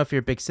record. I don't know if you're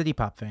a big city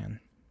pop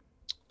fan.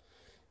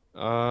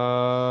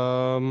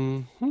 I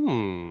don't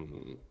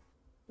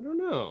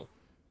know.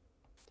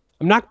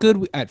 I'm not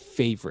good at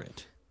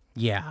favorite.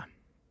 Yeah.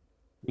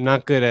 I'm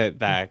not good at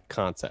that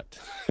concept.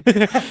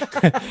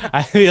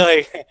 I feel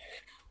like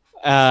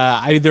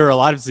there are a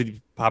lot of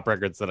city pop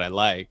records that I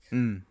like.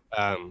 Some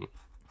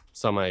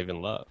I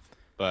even love,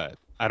 but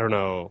I don't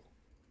know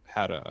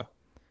how to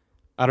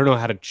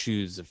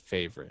choose a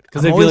favorite,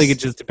 because I feel like it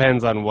just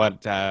depends on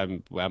what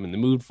I'm in the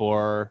mood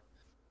for.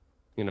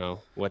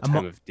 What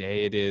time of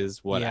day it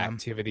is, what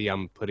activity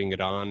I'm putting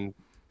it on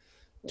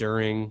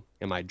during.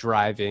 Am I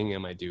driving?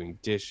 Am I doing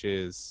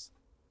dishes?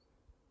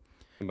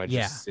 Am I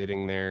just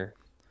sitting there?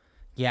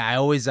 Yeah, I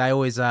always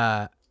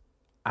have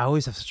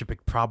such a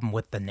big problem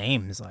with the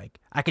names. Like,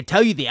 I could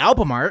tell you the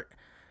album art,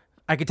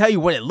 I could tell you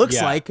what it looks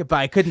like, but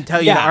I couldn't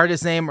tell you the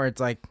artist name, or it's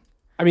like,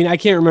 I mean, I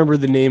can't remember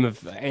the name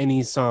of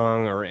any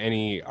song or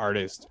any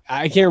artist.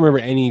 I can't remember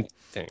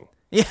anything.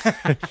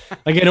 Yeah,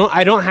 like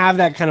I don't have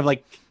that kind of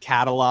like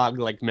catalog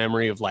like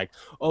memory of like,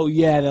 oh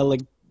yeah, that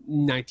like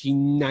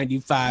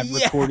 1995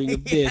 recording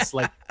of this.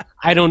 Like,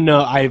 I don't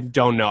know. I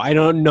don't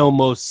know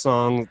most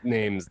song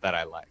names that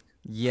I like.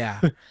 Yeah.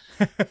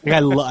 Like, I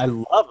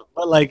love it,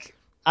 but like,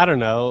 I don't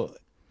know.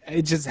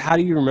 It just, how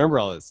do you remember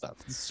all this stuff?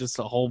 It's just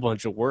a whole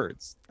bunch of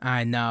words.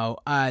 I know.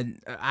 I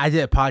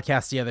did a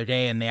podcast the other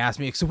day and they asked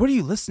me, so what are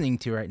you listening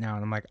to right now?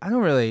 And I'm like, I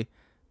don't really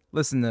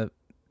listen to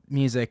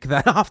music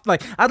that often.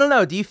 Like, I don't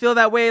know. Do you feel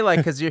that way? Like,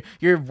 because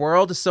your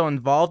world is so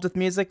involved with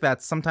music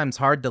that's sometimes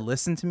hard to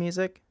listen to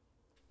music?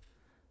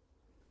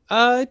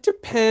 It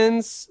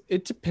depends.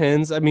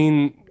 I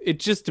mean, it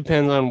just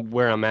depends on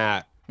where I'm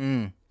at.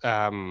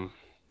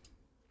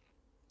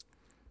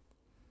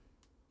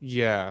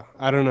 Yeah,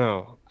 I don't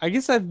know. I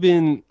guess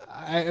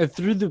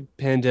through the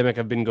pandemic,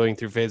 I've been going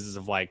through phases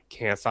of like,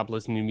 can't stop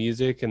listening to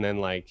music, and then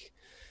like,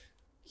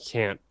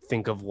 can't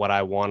think of what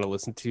I want to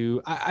listen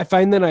to. I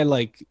find that I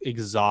like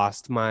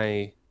exhaust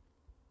my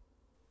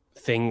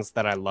things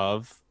that I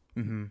love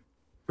Mm-hmm.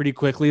 pretty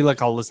quickly.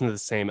 Like I'll listen to the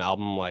same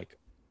album like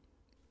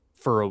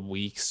for a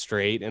week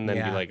straight and then be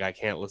Yeah. like, I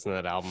can't listen to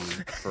that album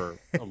for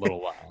a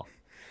little while.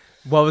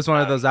 What was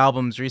one of those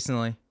albums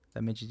recently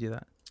that made you do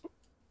that?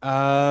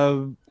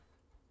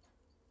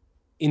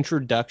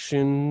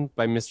 Introduction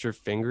by Mr.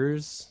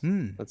 Fingers.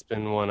 Hmm. That's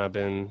been one I've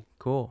been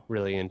Cool.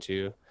 really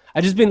into.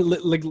 I just been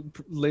like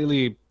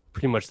lately,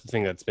 pretty much the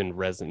thing that's been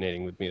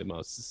resonating with me the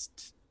most is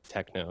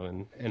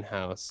techno and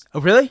house.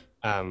 Oh, really?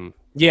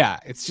 Yeah,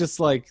 it's just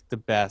like the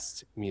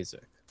best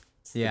music.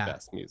 It's Yeah. the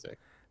best music.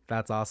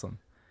 That's awesome.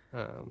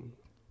 Um,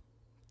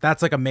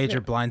 That's like a major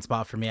blind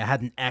spot for me. I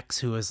had an ex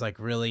who was like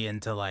really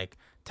into like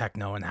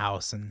techno and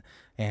house, and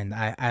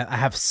I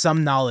have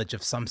some knowledge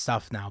of some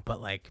stuff now,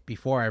 but like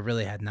before I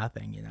really had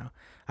nothing, you know.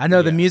 I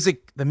know the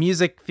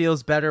music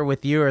feels better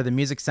with you, or the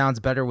music sounds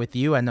better with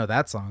you. I know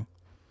that song.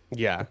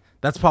 yeah.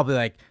 That's probably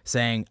like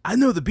saying I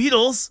know the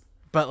Beatles,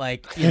 but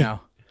like, you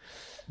know,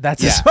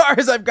 that's as far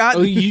as I've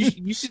gotten. Oh,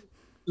 you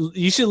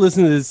should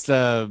listen to this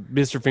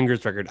Mr.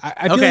 Fingers record.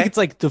 I feel like it's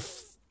like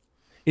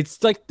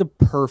it's like the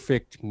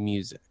perfect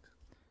music.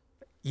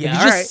 Yeah,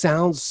 Like, it just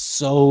sounds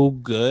so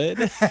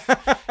good.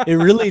 It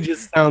really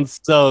just sounds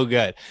so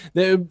good.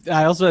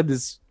 I also had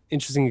this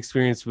interesting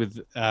experience with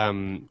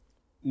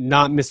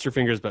not Mr.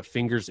 Fingers, but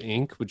Fingers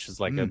Inc., which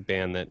is like a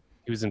band that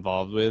he was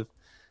involved with.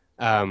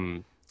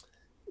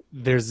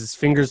 There's this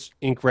Fingers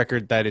Inc.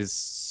 record that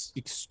is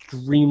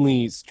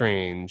extremely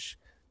strange.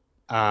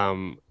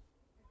 And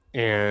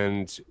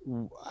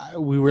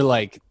we were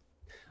like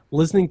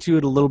listening to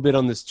it a little bit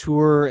on this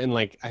tour, and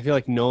like I feel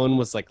like no one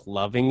was like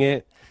loving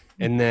it.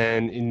 And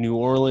then in New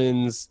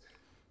Orleans,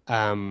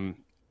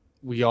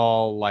 we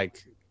all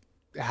like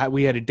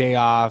we had a day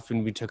off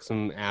and we took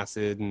some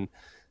acid,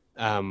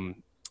 and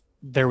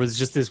there was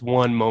just this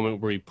one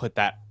moment where we put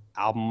that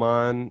album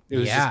on. It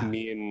was just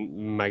me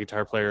and my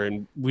guitar player,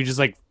 and we just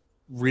like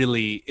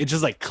really, it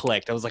just like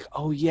clicked. I was like,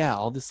 oh yeah,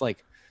 all this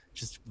like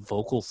just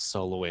vocal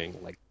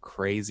soloing like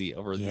crazy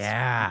over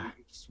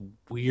this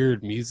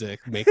weird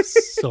music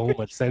makes so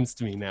much sense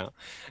to me now.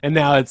 And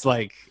now it's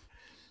like,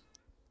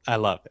 I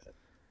love it.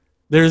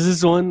 There's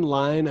this one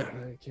line,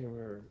 I can't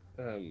remember.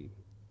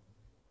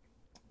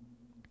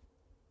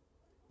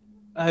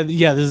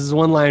 There's this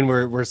one line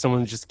where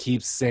someone just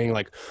keeps saying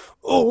like,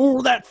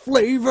 "Oh, that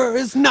flavor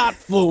is not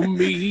for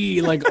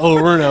me," like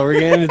over and over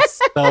again. It's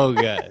so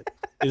good.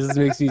 It just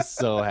makes me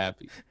so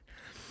happy.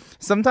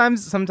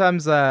 Sometimes,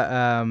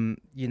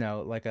 you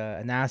know, like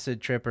an acid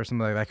trip or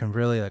something like that can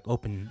really like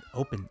open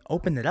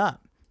it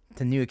up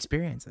to new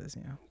experiences.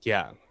 You know.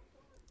 Yeah.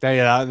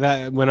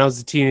 That when I was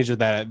a teenager,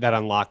 that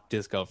unlocked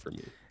disco for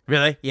me.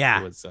 Really?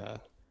 Yeah. It was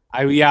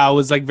I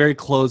was like very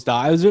closed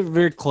off. I was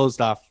very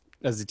closed off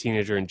as a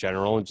teenager in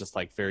general, and just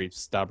like very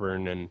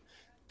stubborn and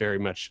very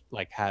much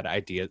like had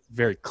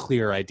very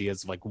clear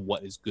ideas of like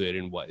what is good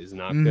and what is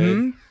not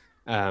good.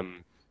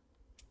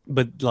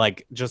 But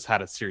like just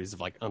had a series of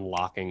like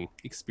unlocking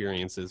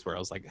experiences where I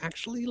was like,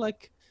 actually,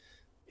 like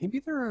maybe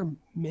there are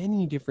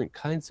many different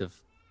kinds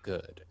of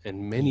good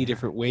and many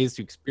different ways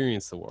to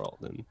experience the world,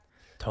 and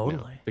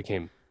totally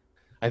became,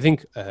 I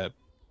think, a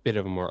bit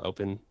of a more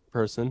open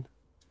person.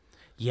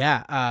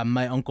 Yeah,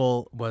 my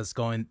uncle was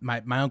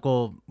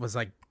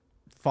like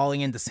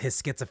falling into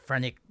his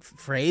schizophrenic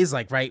phase,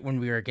 like right when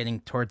we were getting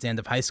towards the end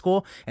of high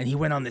school, and he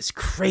went on this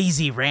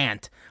crazy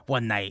rant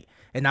one night,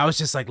 and I was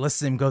just like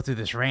listening to him go through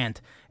this rant,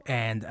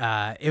 and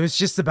it was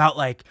just about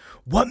like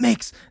what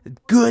makes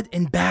good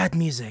and bad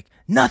music.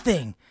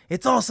 Nothing.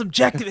 It's all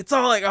subjective. It's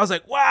all like, I was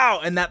like, wow,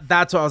 and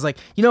that's what I was like,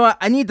 you know what?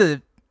 I need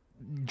to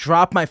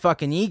drop my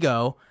fucking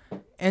ego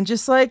and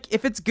just like,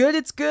 if it's good,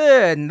 it's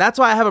good. And that's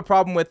why I have a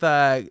problem with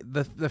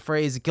the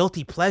phrase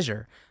guilty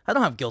pleasure. I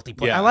don't have guilty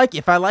pleasure. Yeah. I like it.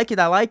 If I like it,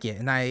 I like it.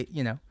 And I,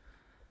 you know.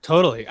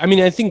 Totally. I mean,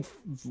 I think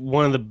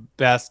one of the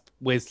best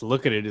ways to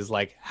look at it is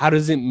like, how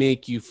does it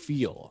make you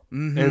feel?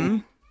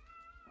 And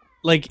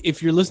like,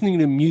 if you're listening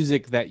to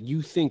music that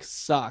you think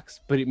sucks,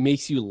 but it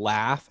makes you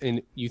laugh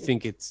and you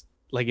think it's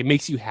like, it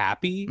makes you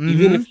happy,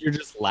 even if you're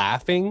just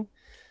laughing,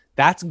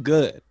 that's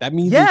good. That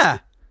means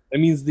that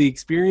means the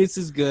experience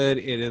is good.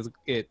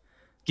 It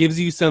gives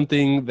you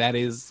something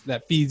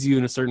that feeds you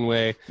in a certain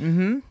way.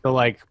 So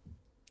like,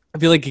 I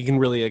feel like it can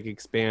really like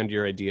expand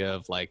your idea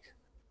of like,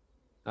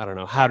 I don't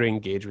know, how to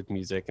engage with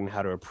music and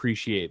how to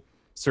appreciate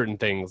certain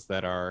things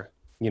that are,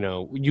 you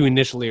know, you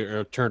initially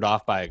are turned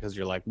off by it because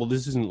you're like, well,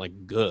 this isn't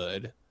like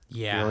good.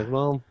 Yeah. And you're like,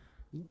 well,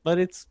 but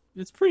it's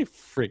pretty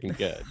freaking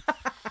good.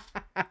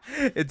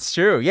 It's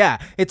true. Yeah.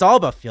 It's all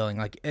about feeling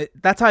like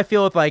that's how I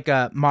feel with like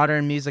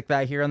modern music that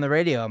I hear on the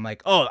radio. I'm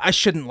like, oh, I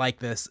shouldn't like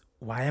this.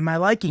 Why am I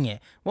liking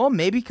it? Well,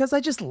 maybe because I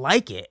just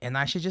like it and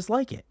I should just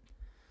like it.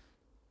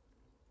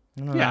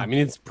 I mean,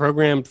 it's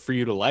programmed for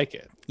you to like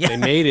it. Yeah. They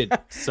made it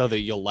so that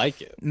you'll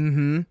like it.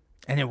 And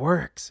it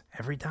works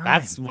every time.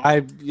 That's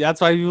why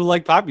people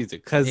like pop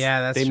music, because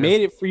they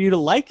made it for you to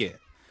like it.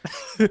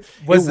 It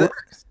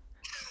works.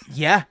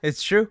 Yeah,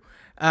 it's true.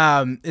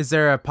 Is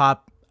there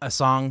a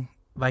song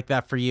like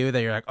that for you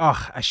that you're like,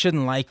 oh, I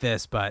shouldn't like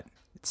this, but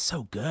it's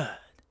so good?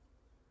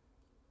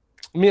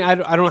 I mean,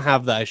 I don't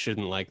have the I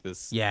shouldn't like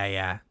this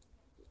Yeah.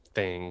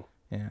 thing.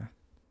 Yeah.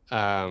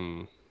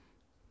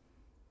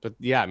 But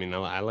yeah, I mean,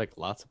 I like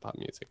lots of pop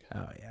music.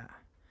 Oh yeah.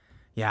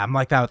 Yeah, I'm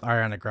like that with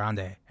Ariana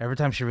Grande. Every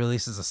time she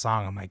releases a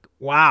song, I'm like,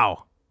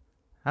 wow,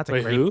 that's a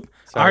Wait, great who?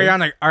 Sorry?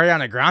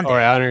 Ariana Grande. Oh,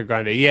 Ariana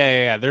Grande.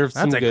 Yeah. There's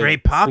That's a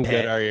great pop some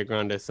hit. good Ariana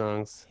Grande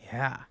songs.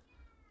 Yeah.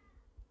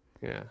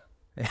 Yeah.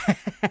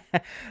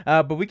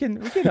 But we can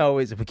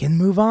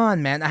move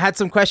on, man. I had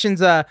some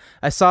questions. I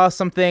saw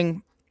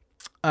something.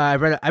 I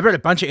read a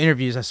bunch of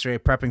interviews yesterday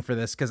prepping for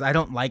this because I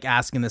don't like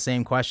asking the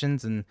same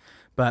questions,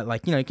 but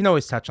like, you know, you can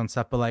always touch on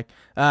stuff. But like,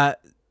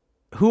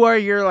 who are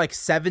your like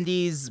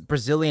 70s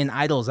Brazilian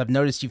idols? I've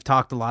noticed you've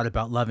talked a lot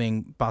about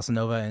loving bossa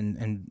nova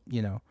and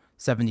you know,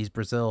 70s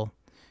Brazil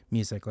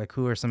music. Like,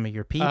 who are some of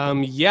your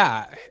people?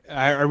 Yeah,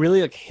 I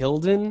really like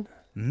Hilden.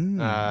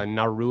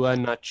 Na Rua,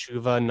 Na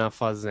Chuva, Na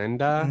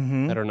Fazenda.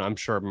 I don't know. I'm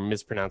sure I'm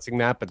mispronouncing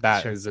that, but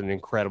that is an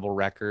incredible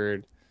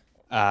record.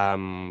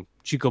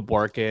 Chico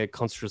Buarque,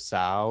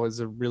 Construção is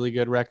a really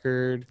good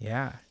record.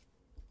 Yeah.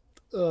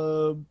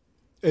 Edu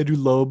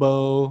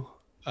Lobo.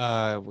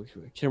 I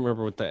can't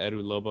remember what the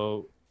Edu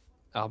Lobo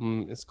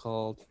album is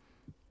called.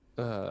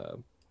 I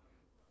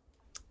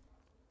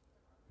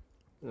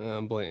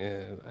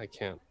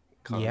can't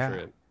conjure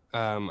it.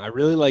 I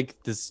really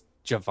like this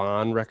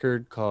Javan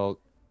record called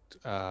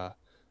A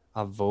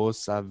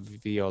Voz a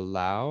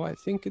Violão, I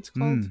think it's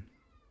called.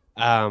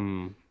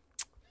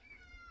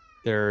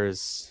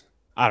 There's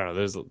I don't know,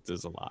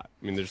 there's a lot.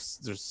 I mean, there's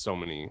so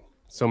many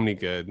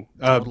good.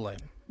 Totally.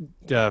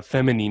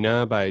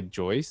 Feminina by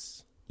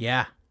Joyce.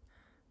 Yeah.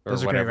 Or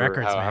Those are whatever, great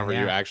records, man. however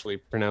Yeah. you actually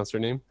pronounce her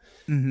name.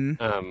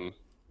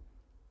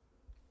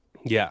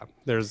 Yeah,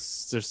 there's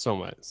so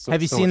much.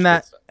 Have you seen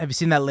that? Have you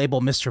seen that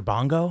label, Mr.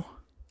 Bongo?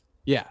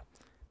 Yeah,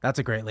 That's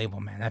a great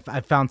label, man.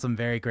 I've found some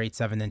very great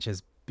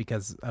 7-inches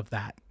because of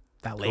that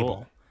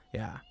label.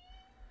 Yeah,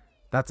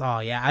 that's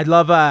all. Yeah, I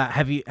love.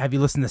 Have you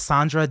listened to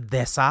Sandra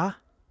De Sa?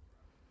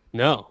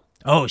 no.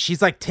 Oh,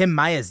 she's like Tim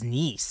Maya's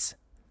niece.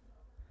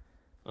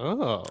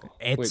 Oh,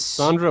 It's wait,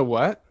 Sandra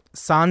what?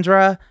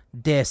 Sandra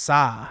De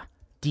Sa,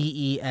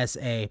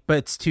 Desa, but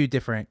it's two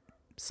different.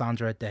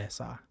 Sandra De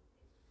Sa.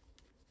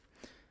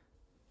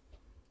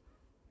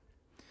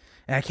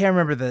 And I can't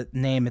remember the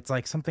name. It's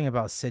like something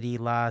about City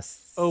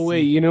Las. Oh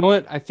wait, you know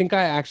what? I think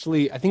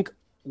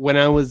when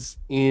I was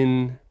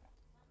in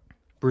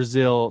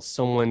Brazil,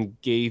 someone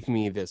gave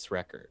me this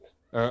record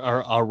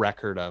or a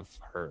record of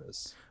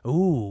hers.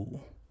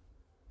 Ooh.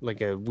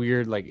 Like a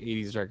weird like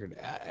 80s record.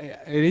 I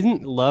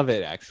didn't love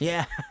it actually.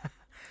 Yeah.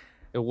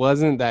 It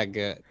wasn't that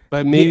good.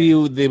 But maybe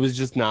it was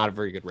just not a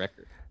very good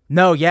record.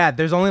 No, yeah,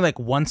 there's only like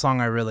one song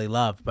I really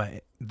love,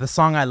 but the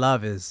song I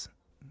love is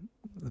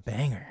the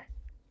banger.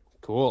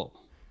 Cool.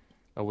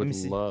 I would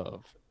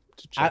love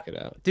to check it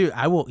out. Dude,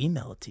 I will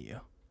email it to you.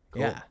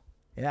 Cool.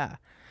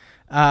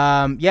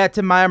 Yeah.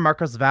 Tim Maya,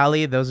 Marcos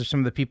Valley, those are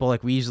some of the people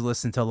like we usually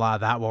listen to a lot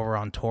of that while we're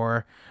on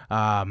tour.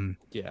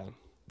 Yeah.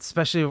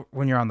 Especially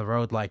when you're on the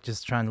road, like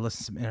just trying to listen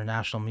to some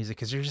international music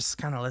because you're just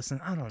kind of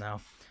listening. I don't know.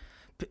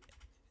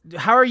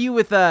 How are you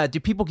with do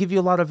people give you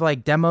a lot of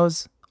like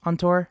demos on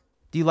tour?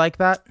 Do you like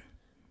that?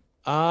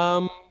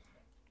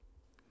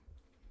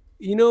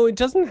 You know, it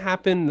doesn't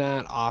happen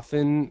that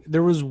often.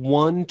 There was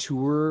one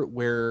tour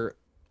where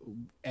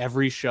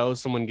every show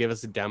someone gave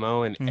us a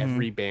demo and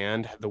every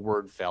band had the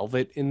word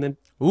Velvet in the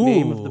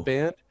name of the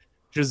band,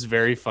 which was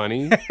very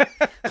funny.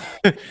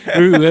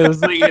 It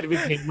was like it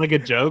became like a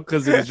joke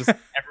because it was just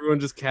everyone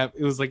just kept.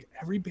 It was like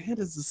every band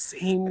has the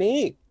same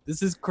name.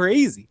 This is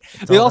crazy.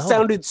 They all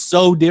sounded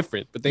so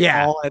different, but they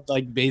all had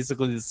like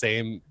basically the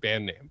same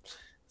band name.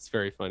 It's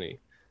very funny.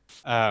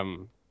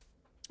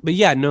 But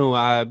yeah, no,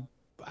 I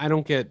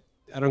don't get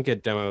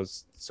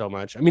demos so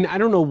much. I mean, I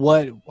don't know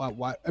what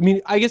I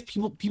mean, I guess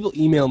people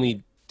email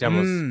me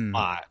demos a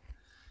lot.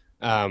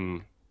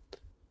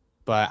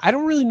 But I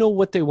don't really know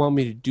what they want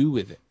me to do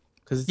with it.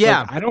 Because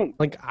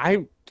like,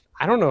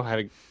 I don't know how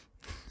to.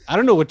 I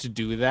don't know what to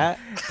do with that.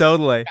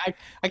 Totally.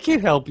 I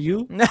can't help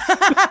you.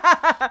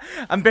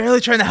 I'm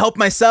barely trying to help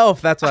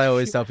myself. That's what I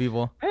always tell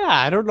people. Yeah,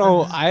 I don't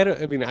know. I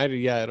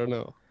don't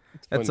know.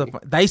 That's so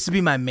fun. That used to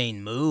be my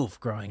main move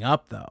growing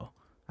up, though.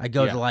 I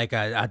go to like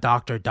a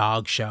Dr.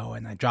 Dog show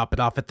and I drop it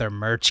off at their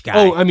merch guy.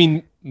 Oh, I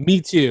mean,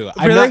 me too.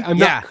 Really? I'm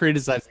not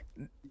criticizing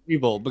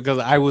people because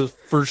I was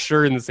for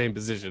sure in the same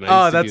position.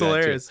 That's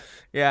hilarious.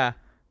 Yeah.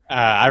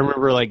 I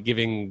remember like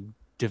giving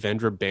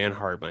Devendra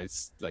Banhart my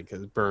like a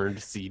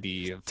burned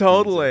CD of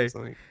totally.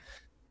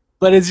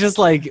 But it's just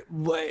like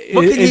what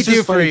can he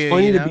do for you? It's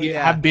funny to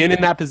have been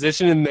in that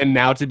position and then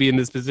now to be in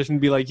this position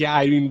and be like, yeah,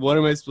 I mean, what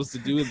am I supposed to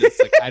do with this?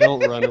 Like, I don't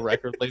run a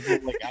record label.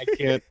 Like,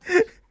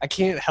 I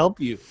can't help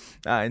you.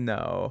 I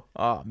know.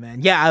 Oh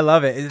man, yeah, I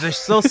love it. There's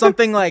still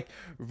something like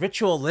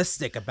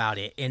ritualistic about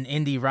it in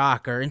indie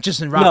rock or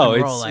just in rock and roll.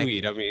 No, it's like,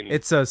 sweet. I mean,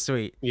 it's so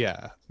sweet.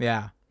 Yeah.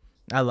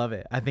 I love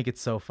it. I think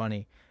it's so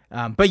funny.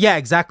 But yeah,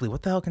 exactly.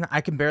 What the hell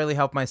I can barely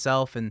help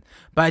myself.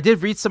 But I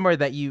did read somewhere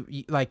that you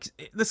like,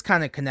 this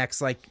kind of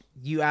connects, like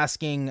you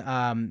asking,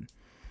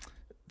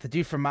 the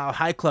dude from Mile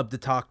High Club to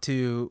talk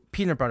to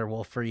Peanut Butter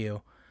Wolf for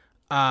you.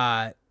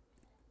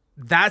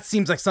 That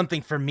seems like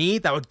something for me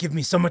that would give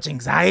me so much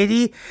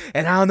anxiety.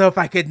 And I don't know if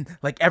I could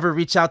like ever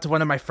reach out to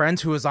one of my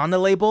friends who was on the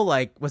label.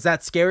 Like, was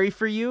that scary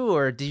for you,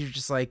 or did you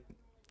just like,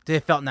 did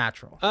it felt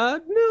natural? No,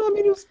 I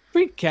mean, it was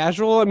pretty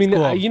casual. I mean,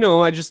 Cool. you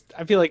know, I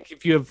feel like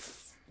if you have,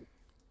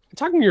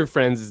 talking to your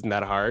friends isn't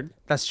that hard.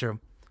 That's true.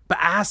 But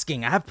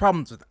asking, I have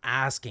problems with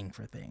asking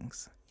for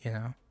things, you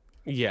know?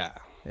 Yeah.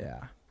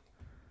 Yeah.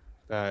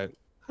 I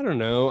don't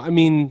know. I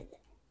mean,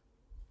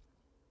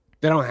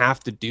 they don't have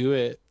to do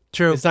it.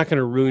 True. It's not going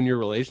to ruin your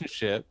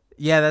relationship.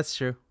 Yeah, that's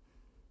true.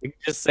 You can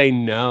just say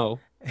no,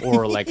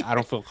 or like, I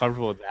don't feel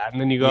comfortable with that.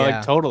 And then you go Yeah.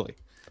 like, totally.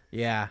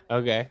 Yeah.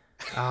 Okay.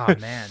 Oh,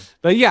 man.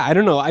 But yeah, I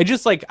don't know. I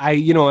just like,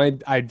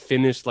 I'd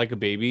finished Like a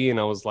Baby, and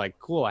I was like,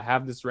 cool, I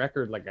have this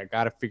record. Like, I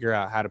got to figure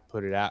out how to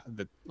put it out.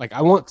 Like,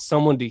 I want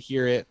someone to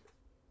hear it.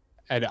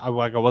 And I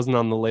wasn't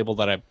on the label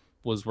that I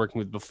was working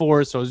with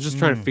before. So I was just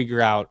trying to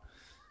figure out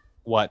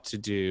what to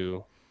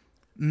do.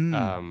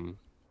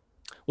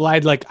 Well,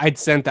 I'd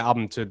sent the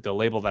album to the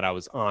label that I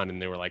was on,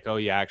 and they were like, "Oh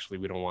yeah, actually,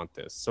 we don't want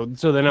this." So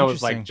then I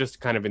was like,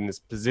 just kind of in this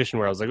position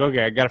where I was like,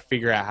 "Okay, I got to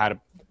figure out how to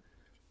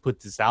put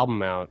this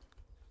album out."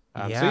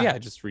 So yeah, I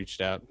just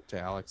reached out to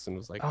Alex and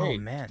was like, "Hey,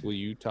 man. will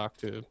you talk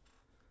to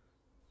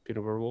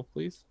Peanut Butter Wolf,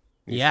 please?"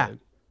 And he Yeah. said,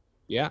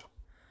 yeah,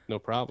 no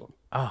problem.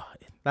 Oh,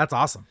 that's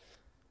awesome.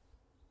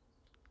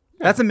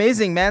 That's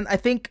amazing, man. I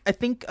think that's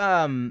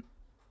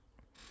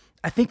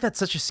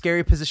such a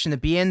scary position to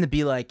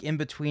be like in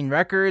between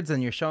records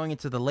and you're showing it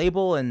to the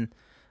label, and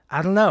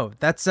I don't know.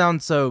 That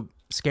sounds so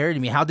scary to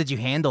me. How did you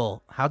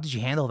handle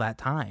that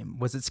time?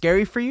 Was it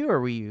scary for you, or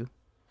were you?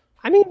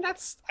 I mean, I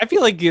feel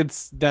like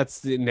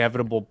that's the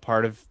inevitable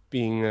part of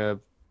being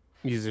a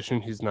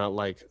musician who's not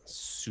like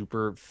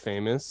super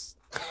famous.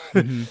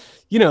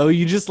 You know,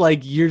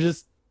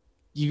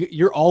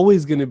 you're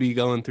always going to be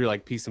going through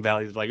like peaks and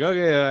valleys. Like,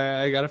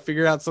 okay, I got to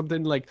figure out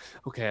something. Like,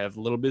 okay, I have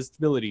a little bit of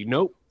stability.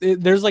 Nope.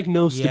 There's like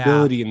no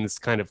stability in this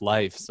kind of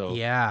life. So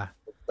Yeah.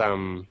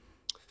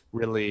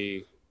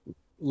 Really,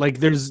 like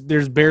there's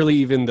barely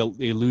even the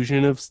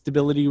illusion of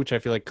stability, which I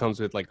feel like comes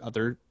with like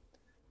other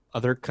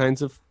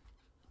kinds of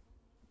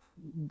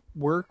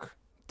work.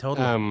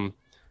 Totally.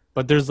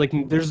 But there's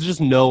just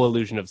no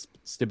illusion of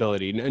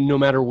stability. No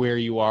matter where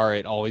you are,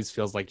 it always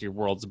feels like your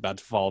world's about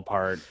to fall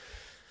apart.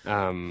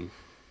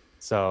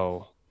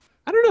 So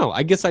I don't know.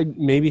 I guess I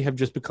maybe have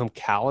just become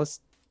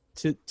callous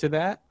to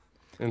that,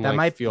 and That like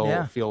might feel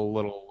yeah. a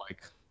little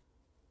like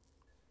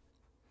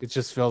it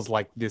just feels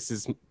like this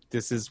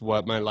is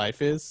what my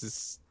life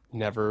is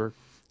never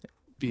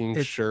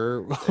being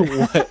sure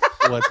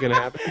what's gonna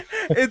happen.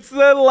 It's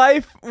the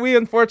life we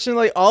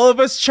unfortunately all of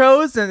us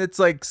chose, and it's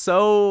like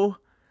so.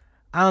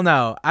 I don't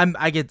know.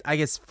 I get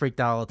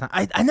freaked out all the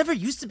time. I never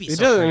used to be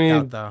so freaked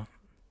out though.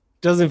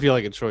 Doesn't feel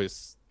like a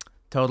choice.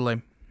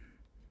 Totally.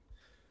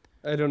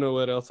 I don't know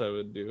what else I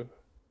would do.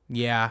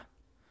 Yeah.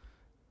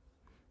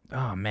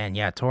 Oh man,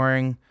 yeah.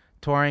 Touring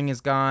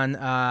is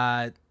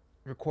gone.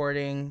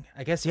 Recording.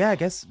 I guess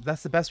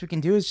that's the best we can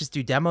do is just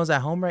do demos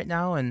at home right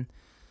now and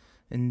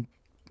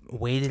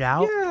wait it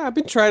out. Yeah, I've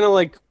been trying to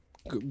like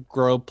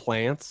grow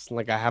plants.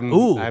 Like I haven't.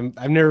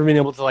 I've never been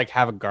able to like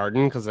have a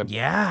garden because I'm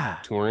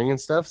touring and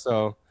stuff.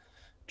 So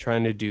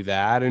trying to do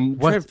that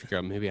and trying to figure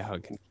out maybe how I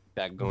can keep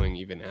that going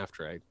even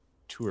after I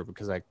tour,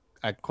 because I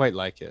quite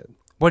like it.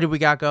 What do we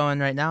got going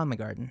right now in the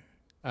garden?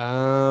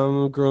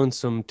 Growing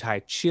some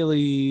Thai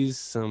chilies,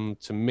 some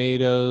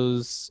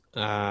tomatoes.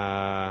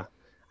 I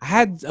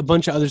had a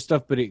bunch of other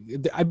stuff, but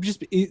this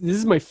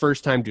is my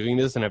first time doing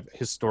this, and I've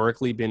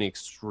historically been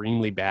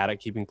extremely bad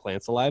at keeping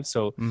plants alive.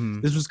 So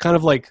this was kind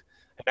of like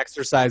an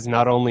exercise,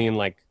 not only in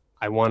like,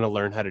 I want to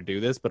learn how to do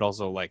this, but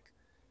also like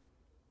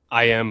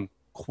I am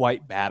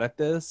quite bad at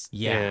this.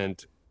 Yeah.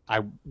 And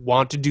I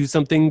want to do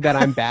something that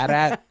I'm bad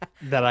at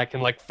that I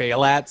can like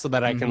fail at so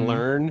that I can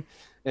learn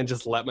and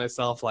just let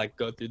myself like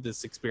go through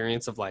this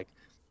experience of like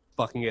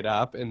fucking it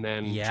up and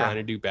then trying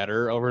to do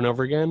better over and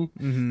over again.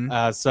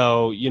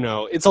 So, you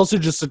know, it's also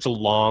just such a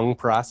long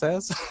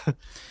process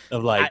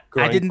of like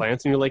growing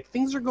plants, and you're like,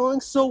 things are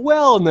going so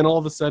well. And then all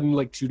of a sudden,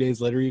 like 2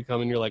 days later, you come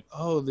and you're like,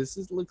 oh,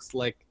 looks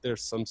like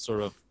there's some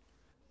sort of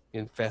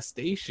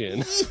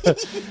infestation.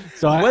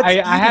 So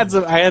I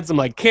had some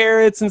like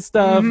carrots and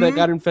stuff that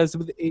got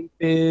infested with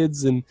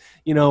aphids, and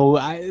you know,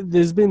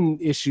 there's been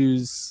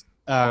issues.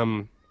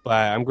 But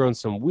I'm growing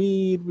some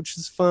weed, which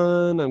is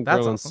fun. I'm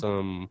growing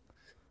some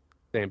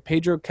San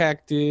Pedro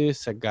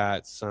cactus. I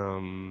got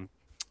some.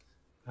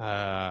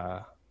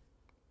 I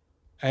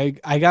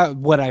got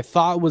what I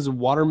thought was a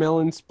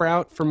watermelon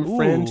sprout from a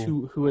friend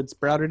who had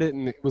sprouted it,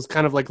 and it was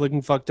kind of like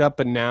looking fucked up.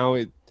 But now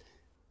it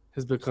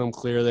has become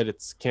clear that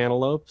it's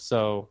cantaloupe.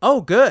 So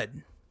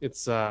good.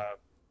 It's that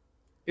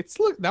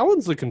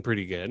one's looking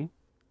pretty good.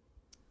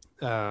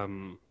 I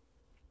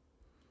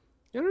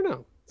don't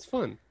know. It's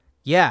fun.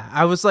 Yeah,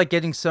 I was like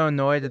getting so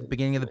annoyed at the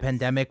beginning of the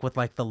pandemic with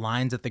like the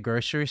lines at the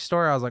grocery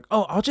store. I was like,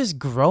 I'll just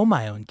grow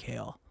my own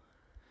kale.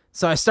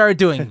 So I started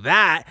doing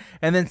that,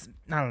 and then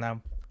I don't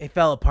know. it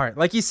fell apart.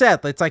 Like you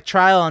said, it's like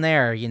trial and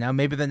error. You know,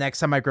 maybe the next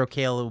time I grow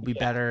kale, it will be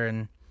better.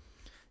 And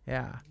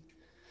yeah,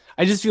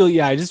 I just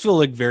feel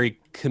like very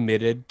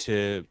committed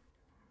to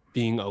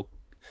being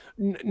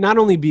not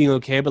only being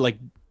okay, but like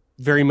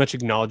very much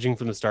acknowledging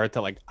from the start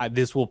that like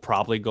this will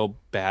probably go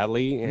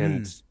badly,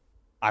 and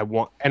I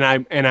want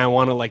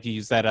to like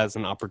use that as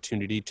an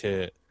opportunity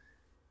to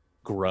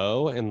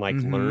grow and like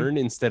learn,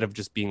 instead of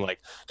just being like,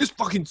 this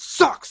fucking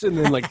sucks, and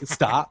then like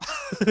stop.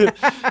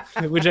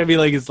 Which I feel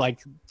like is like,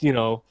 you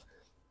know,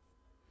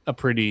 a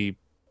pretty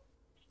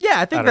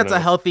I think that's a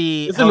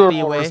healthy a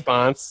normal way.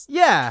 response.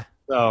 Yeah.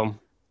 So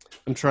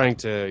I'm trying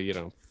to, you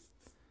know,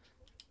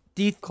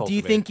 do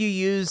you think you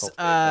use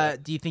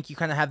do you think you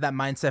kind of have that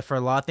mindset for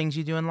a lot of things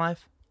you do in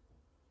life?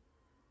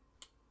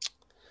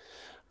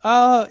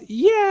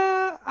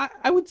 Yeah,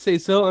 I would say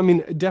so. I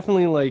mean,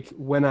 definitely, like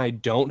when I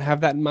don't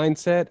have that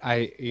mindset,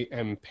 I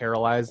am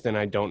paralyzed and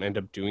I don't end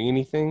up doing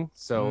anything.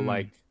 So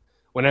like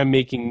when I'm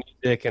making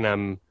music and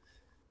I'm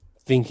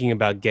thinking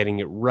about getting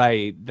it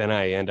right, then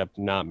I end up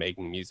not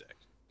making music.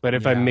 But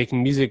if I'm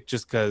making music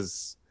just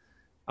because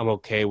I'm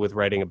okay with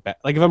writing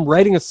like if I'm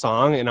writing a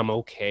song and I'm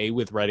okay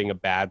with writing a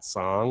bad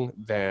song,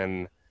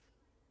 then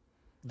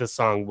the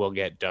song will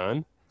get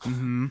done.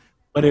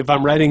 But if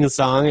I'm writing a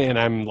song and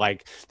I'm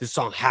like, this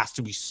song has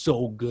to be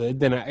so good,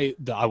 then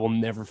I will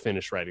never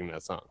finish writing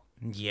that song.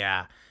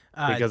 Yeah.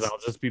 Because I'll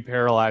just be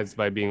paralyzed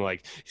by being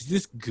like, is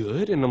this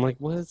good? And I'm like,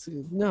 what does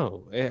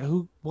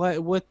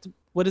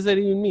that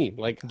even mean?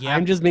 Like,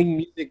 I'm just making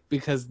music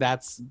because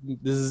this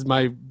is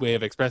my way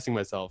of expressing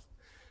myself.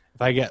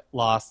 If I get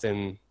lost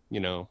in, you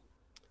know,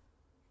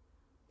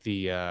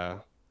 the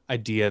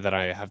idea that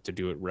I have to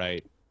do it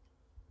right,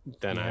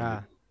 then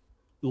I'm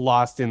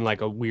lost in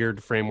like a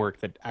weird framework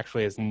that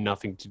actually has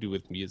nothing to do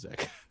with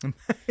music.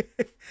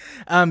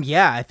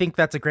 I think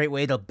that's a great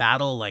way to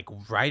battle like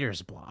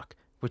writer's block,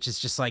 which is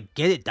just like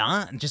get it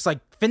done, just like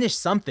finish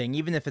something,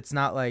 even if it's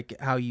not like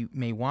how you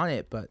may want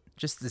it, but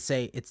just to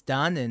say it's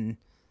done. And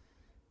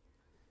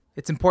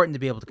it's important to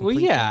be able to complete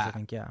things, I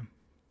think.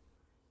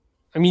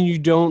 I mean, you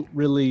don't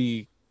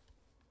really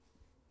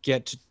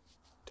get to,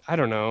 I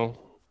don't know,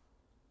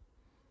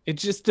 it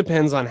just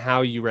depends on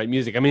how you write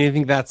music. I mean, I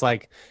think that's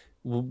like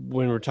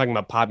when we're talking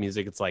about pop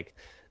music, it's like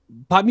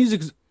pop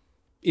music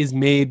is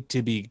made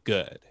to be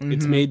good.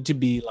 It's made to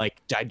be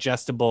like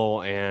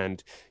digestible,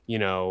 and you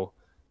know,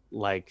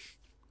 like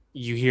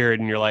you hear it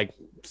and you're like,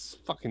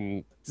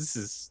 this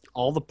is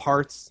all the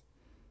parts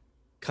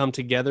come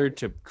together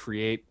to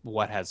create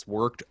what has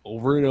worked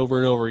over and over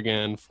and over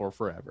again for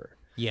forever.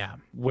 Yeah.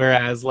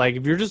 Whereas like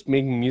if you're just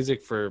making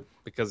music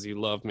because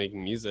you love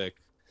making music,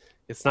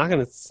 it's not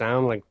going to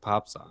sound like a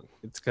pop song.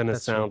 It's going to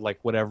sound like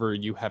whatever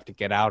you have to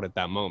get out at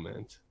that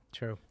moment.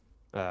 True.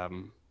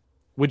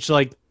 Which,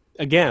 like,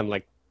 again,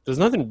 like, there's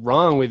nothing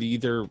wrong with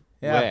either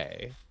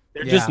way.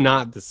 They're just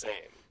not the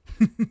same.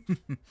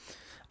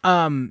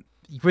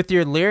 With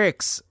your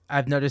lyrics,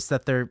 I've noticed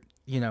that they're,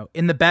 you know,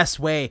 in the best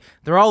way.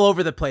 They're all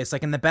over the place,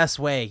 like in the best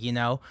way, you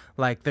know?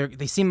 Like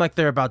they seem like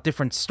they're about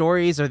different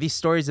stories. Are these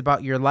stories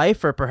about your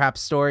life, or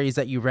perhaps stories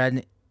that you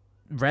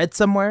read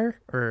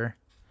somewhere, or...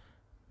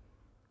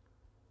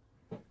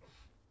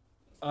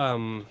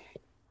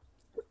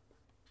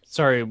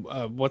 Sorry,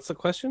 what's the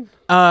question?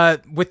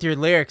 With your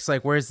lyrics,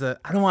 like where's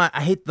I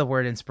hate the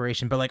word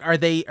inspiration, but like are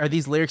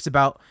these lyrics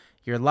about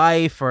your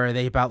life, or are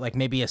they about like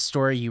maybe a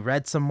story you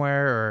read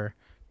somewhere, or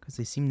because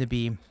they seem to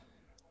be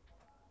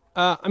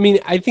I mean,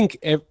 I think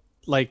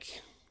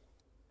like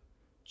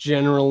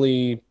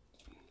generally,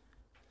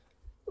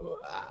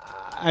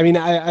 I mean,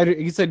 I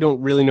guess I don't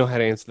really know how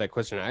to answer that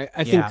question.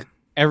 I think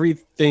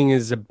everything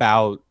is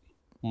about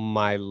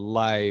my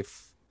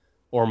life,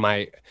 or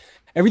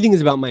everything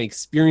is about my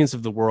experience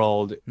of the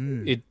world.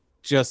 It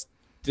just,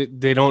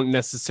 they don't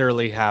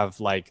necessarily have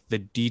like the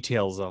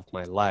details of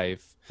my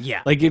life.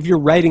 Yeah. Like if you're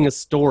writing a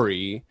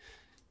story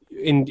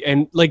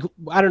and like,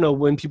 I don't know,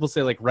 when people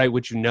say like, write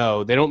what you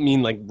know, they don't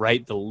mean like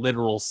write the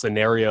literal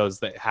scenarios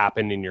that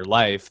happen in your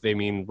life. They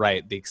mean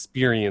write the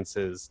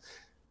experiences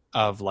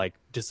of like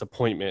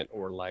disappointment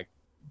or like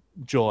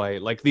joy,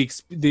 like the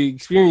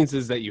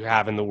experiences that you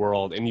have in the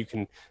world, and you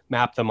can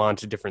map them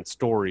onto different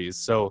stories.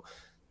 So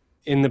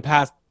in the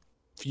past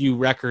few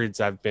records,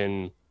 I've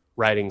been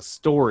writing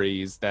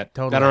stories that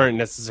aren't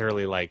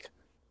necessarily like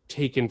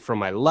taken from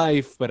my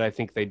life, but I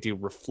think they do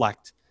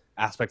reflect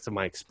aspects of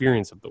my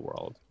experience of the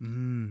world.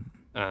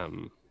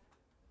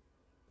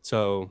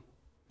 So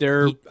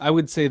I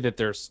would say that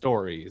they're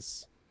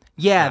stories.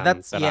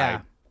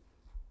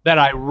 That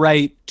I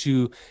write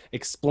to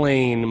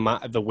explain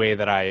the way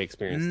that I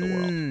experience the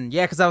world.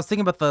 Yeah, because I was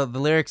thinking about the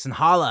lyrics in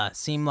Hala.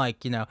 Seemed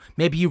like, you know,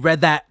 maybe you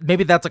read that.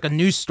 Maybe that's like a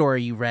news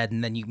story you read,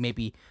 and then you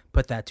maybe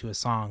put that to a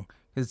song.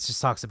 It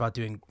just talks about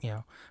doing, you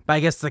know. But I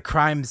guess the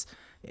crimes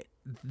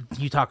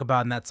you talk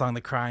about in that song,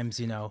 the crimes,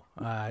 you know,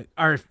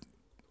 are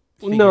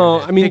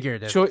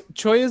figurative.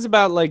 Choi is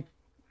about like,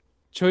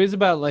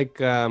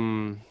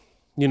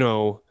 you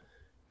know,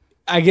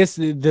 I guess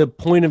the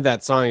point of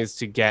that song is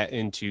to get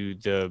into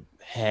the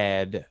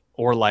head,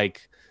 or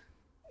like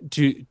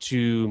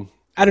to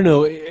I don't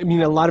know. I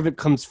mean, a lot of it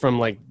comes from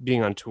like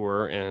being on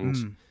tour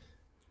and,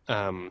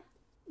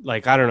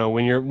 like, I don't know,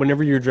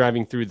 whenever you're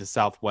driving through the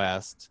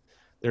Southwest,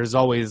 there's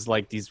always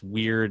like these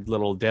weird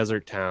little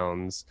desert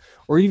towns,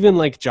 or even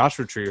like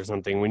Joshua Tree or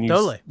something. When you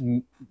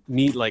Totally.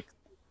 meet like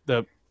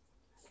the,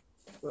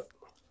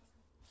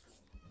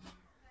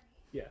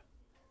 yeah,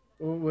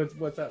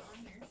 what's up?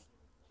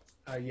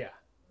 Yeah.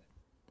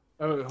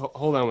 Oh,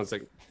 hold on one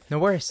second. No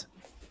worries.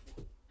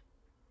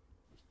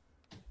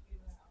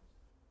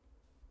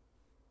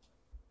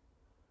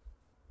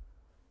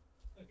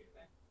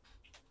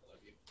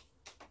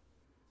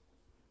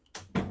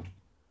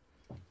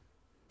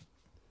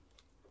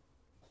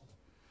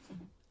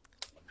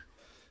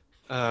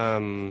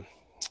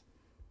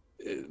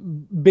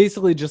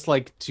 Basically just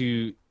like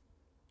to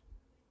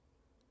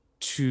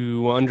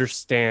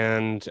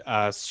understand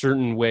a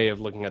certain way of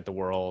looking at the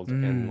world,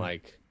 and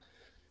like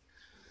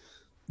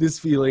this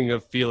feeling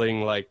of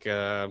feeling like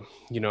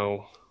you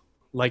know,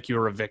 like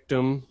you're a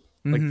victim.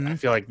 Like I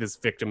feel like this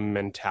victim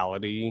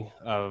mentality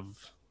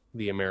of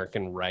the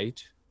American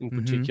right in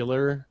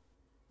particular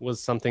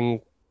was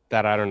something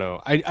that, I don't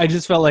know, I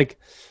just felt like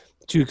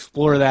to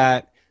explore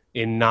that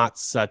in not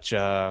such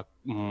a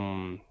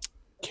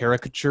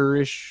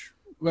caricature-ish,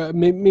 well,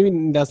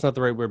 maybe that's not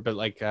the right word, but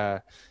like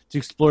to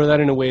explore that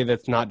in a way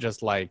that's not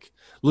just like,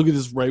 look at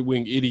this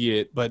right-wing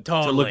idiot, but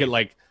to look at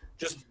like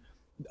just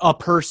a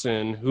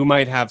person who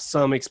might have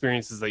some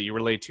experiences that you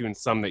relate to and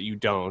some that you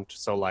don't.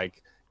 So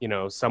like, you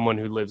know, someone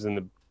who lives in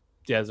the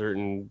desert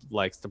and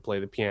likes to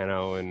play the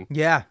piano and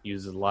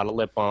uses a lot of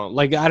lip balm.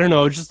 Like, I don't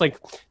know, just like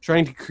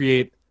trying to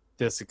create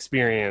this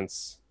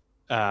experience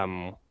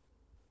that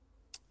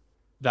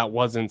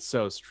wasn't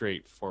so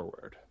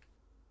straightforward,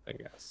 I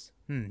guess.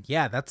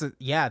 Yeah,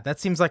 that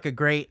seems like a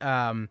great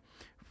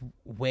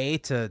way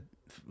to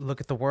look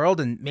at the world,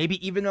 and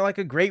maybe even like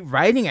a great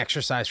writing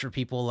exercise for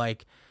people.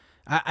 Like,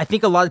 I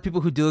think a lot of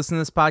people who do listen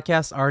to this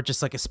podcast are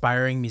just like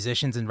aspiring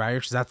musicians and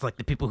writers. Cause that's like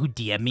the people who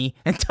DM me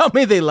and tell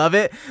me they love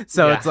it.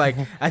 So it's like,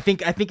 I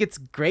think it's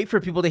great for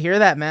people to hear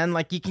that, man.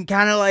 Like, you can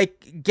kind of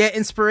like get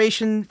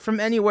inspiration from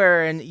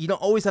anywhere, and you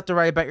don't always have to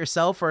write about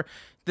yourself, or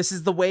this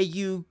is the way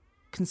you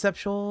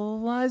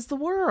conceptualize the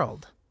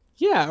world.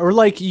 Yeah, or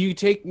like you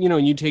take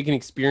an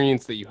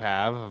experience that you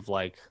have of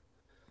like,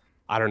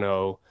 I don't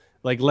know,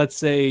 like let's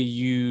say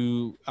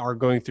you are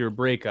going through a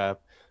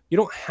breakup. You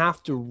don't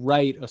have to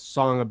write a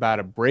song about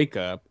a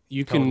breakup.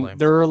 You can,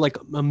 there are like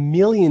a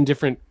million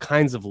different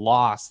kinds of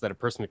loss that a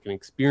person can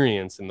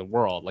experience in the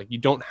world. Like you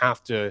don't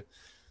have to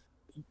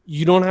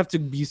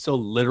be so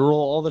literal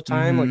all the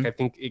time. Like I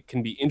think it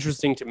can be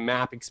interesting to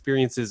map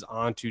experiences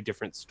onto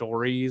different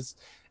stories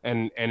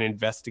and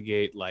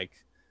investigate like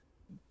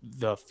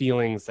the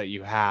feelings that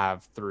you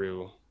have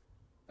through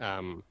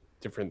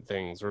different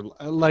things, or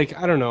like,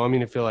 I don't know, I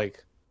mean, I feel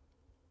like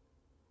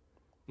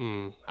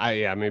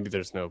maybe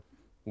there's no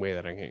way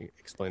that I can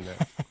explain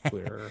that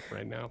clearer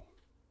right now.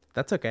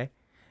 That's okay.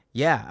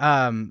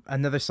 Yeah.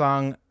 Another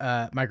song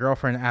my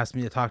girlfriend asked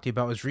me to talk to you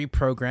about was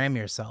Reprogram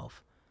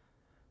Yourself.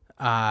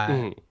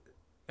 And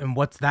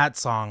what's that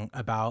song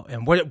about,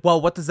 and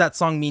what does that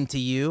song mean to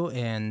you,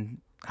 and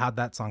how'd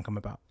that song come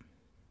about?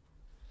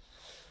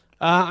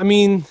 I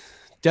mean,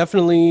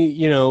 definitely,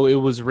 you know, it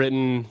was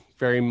written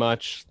very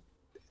much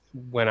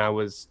when I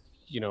was,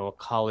 you know, a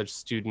college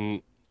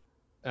student.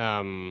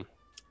 I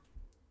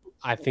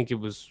think it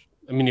was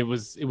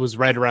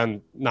right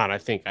around, it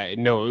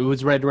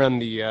was right around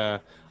the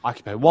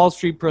Occupy Wall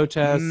Street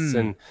protests,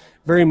 and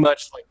very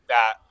much like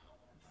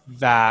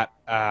that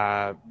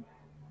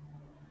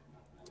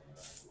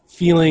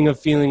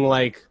feeling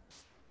like,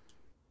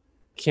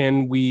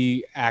 can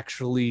we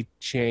actually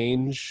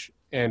change,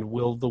 and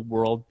will the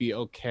world be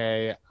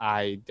okay?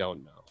 I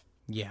don't know.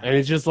 Yeah. And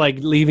it's just like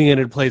leaving it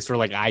in a place where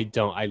like, I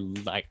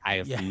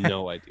have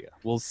no idea.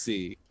 We'll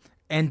see.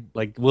 And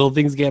like, will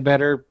things get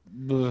better?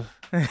 Will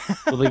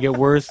they get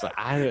worse?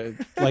 I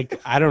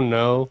don't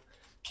know.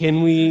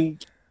 Can we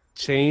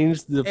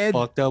change the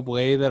fucked up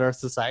way that our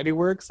society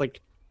works?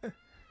 Like,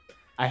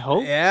 I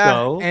hope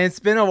so. And it's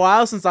been a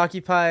while since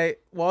Occupy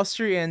Wall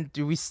Street, and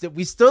we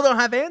still don't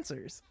have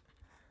answers.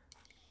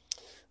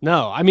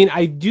 No, I mean,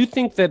 I do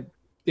think that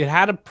it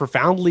had a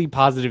profoundly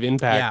positive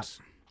impact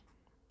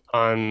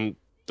on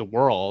the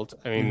world.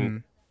 I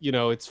mean, you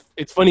know, it's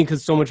funny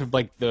because so much of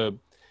like the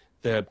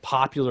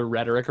popular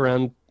rhetoric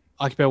around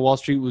Occupy Wall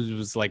Street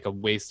was like a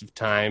waste of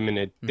time, and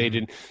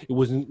it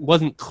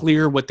wasn't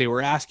clear what they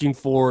were asking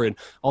for and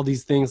all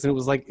these things, and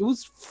it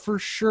was for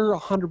sure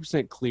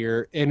 100%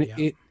 clear, and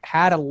it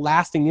had a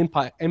lasting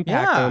impact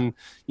on,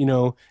 you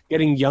know,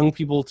 getting young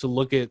people to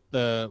look at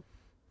the,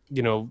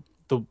 you know,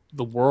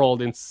 the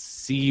world and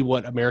see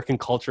what American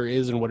culture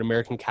is and what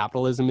American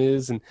capitalism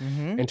is, and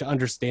to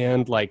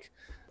understand like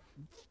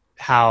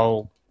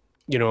how,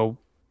 you know,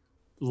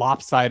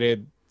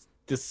 lopsided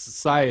this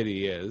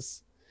society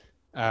is.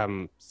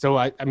 So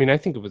I mean, I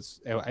think it was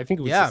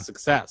a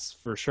success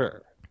for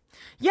sure.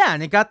 Yeah,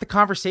 and it got the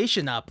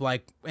conversation up,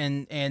 like,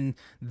 and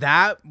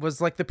that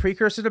was like the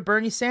precursor to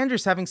Bernie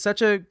Sanders having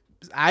such a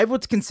I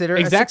would consider a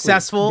Exactly.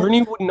 successful.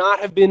 Bernie would not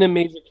have been a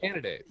major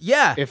candidate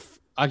Yeah, if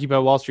Occupy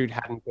Wall Street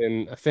hadn't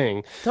been a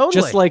thing. totally.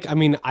 Just like, I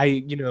mean,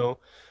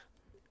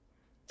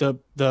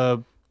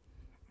 the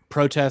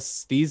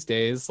protests these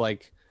days,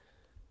 like,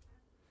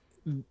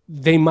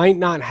 they might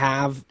not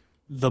have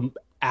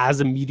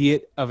as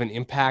immediate of an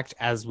impact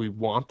as we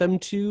want them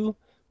to,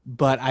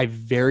 but I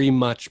very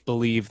much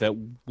believe that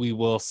we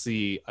will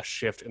see a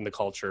shift in the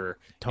culture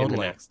in the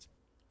next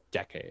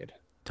decade.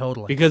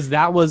 Totally. Because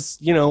that was,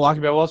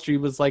 Occupy Wall Street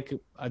was like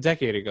a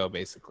decade ago,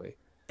 basically.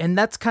 And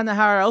that's kind of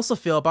how I also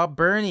feel about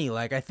Bernie.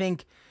 Like, I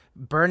think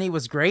Bernie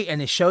was great,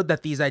 and it showed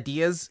that these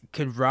ideas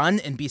could run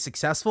and be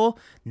successful.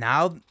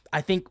 Now,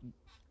 I think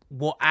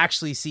we'll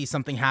actually see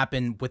something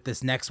happen with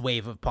this next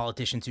wave of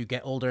politicians who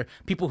get older,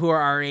 people who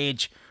are our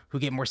age, who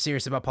get more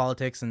serious about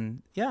politics.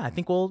 And yeah, I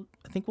think we'll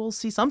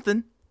see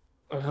something.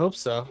 I hope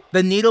so.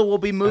 The needle will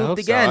be moved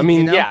again. So. I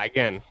mean,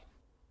 again.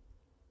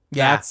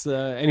 Yeah. That's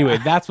anyway,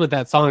 that's what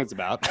that song is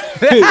about.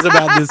 It's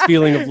about this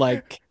feeling of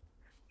like,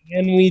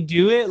 can we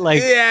do it?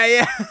 Like,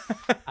 yeah.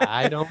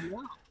 I don't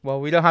know. Well,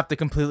 we don't have to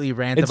completely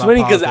rant it's about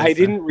funny because politics, I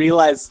didn't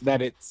realize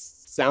that it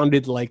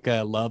sounded like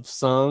a love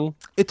song.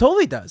 It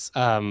totally does.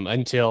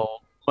 Until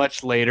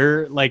much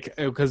later, like,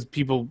 because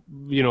people,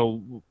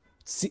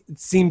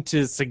 seemed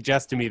to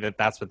suggest to me that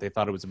that's what they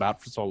thought it was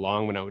about for so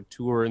long when I would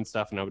tour and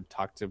stuff and I would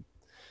talk to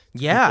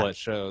people at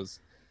shows.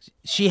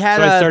 She had.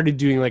 So I started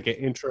doing like an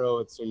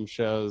intro at some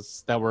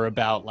shows that were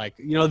about like,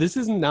 this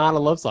is not a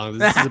love song.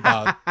 This is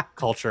about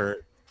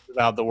culture,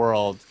 about the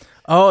world.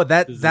 Oh,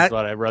 this is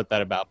what I wrote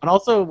that about. But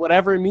also,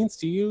 whatever it means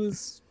to you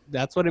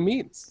that's what it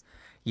means.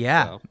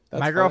 Yeah, so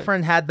my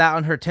girlfriend had that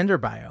on her Tinder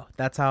bio.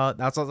 That's how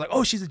I was like,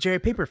 oh, she's a Jerry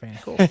Paper fan.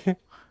 Cool.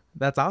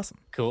 That's awesome.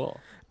 Cool.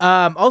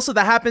 Also,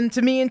 that happened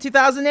to me in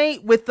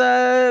 2008 with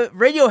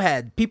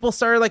Radiohead. People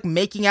started like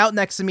making out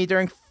next to me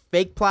during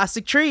Fake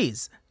Plastic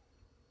Trees.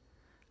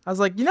 I was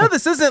like,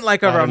 this isn't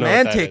like a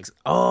romantic.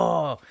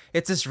 Oh,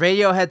 it's this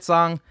Radiohead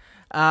song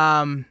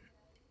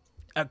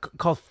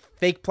called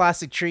Fake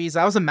Plastic Trees.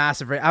 I was a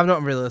massive. I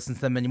don't really listen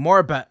to them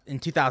anymore, but in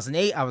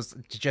 2008, I was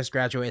just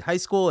graduated high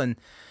school, and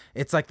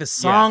it's like the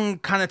song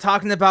kind of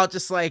talking about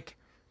just like,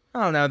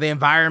 I don't know, the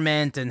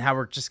environment and how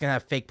we're just gonna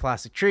have fake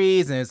plastic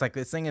trees, and it's like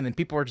this thing, and then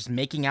people were just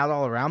making out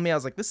all around me. I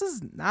was like, this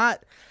is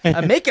not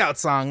a makeout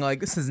song.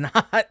 Like, this is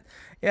not.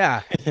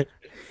 Yeah.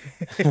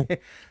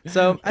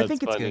 So I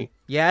think it's good.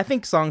 Yeah, I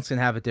think songs can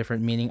have a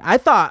different meaning. I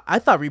thought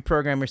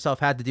reprogram yourself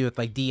had to do with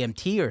like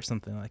DMT or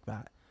something like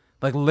that,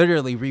 like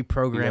literally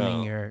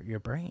reprogramming your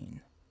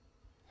brain.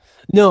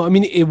 No, I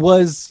mean it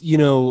was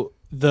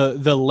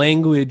the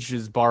language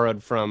is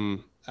borrowed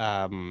from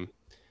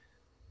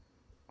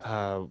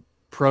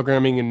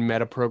programming and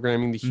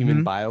metaprogramming the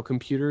human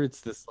biocomputer.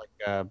 It's this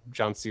like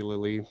John C.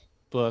 Lilly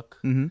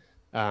book.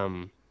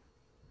 I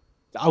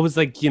was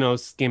like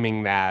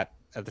skimming that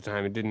at the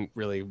time. It didn't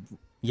really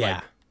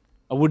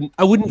I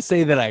wouldn't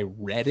say that I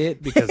read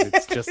it because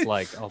it's just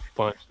like a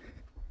fun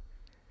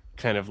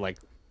kind of like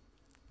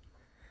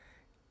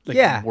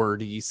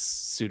wordy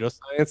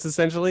pseudoscience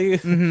essentially.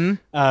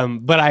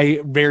 But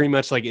I very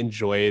much like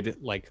enjoyed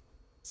like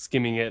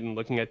skimming it and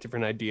looking at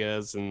different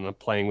ideas and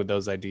playing with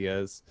those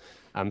ideas.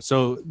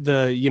 So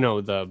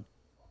the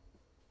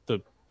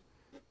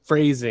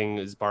phrasing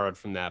is borrowed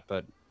from that,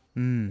 but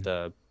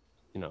the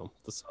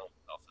song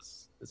itself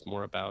is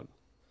more about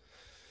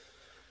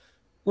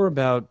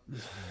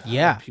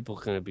people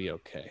gonna be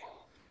okay.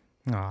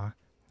 Aw,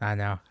 I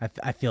know.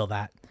 I feel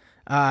that.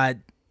 A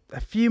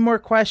few more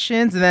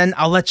questions and then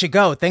I'll let you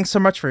go. Thanks so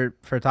much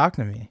for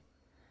talking to me.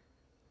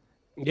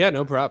 Yeah,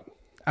 no problem.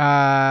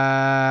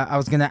 I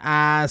was gonna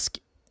ask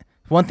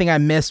one thing I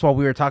missed while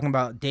we were talking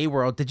about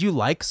Dayworld. Did you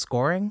like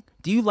scoring?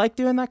 Do you like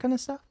doing that kind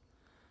of stuff?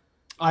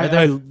 I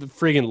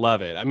friggin'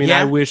 love it. I mean,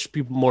 I wish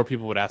more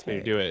people would ask me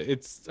to do it.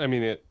 It's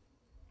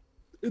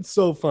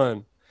so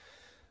fun.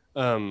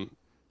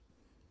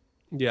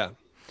 Yeah.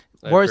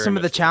 What are some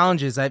of the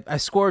challenges? I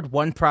scored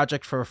one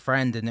project for a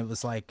friend, and it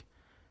was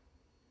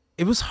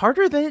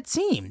harder than it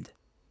seemed.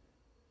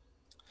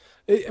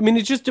 I mean,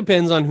 it just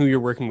depends on who you're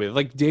working with.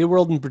 Like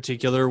Dayworld in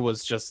particular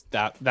was just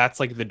that's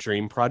like the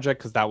dream project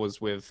because that was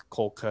with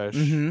Cole Kush,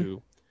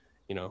 who,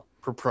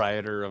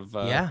 proprietor of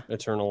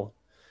Eternal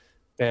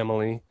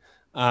Family.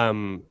 I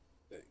mean,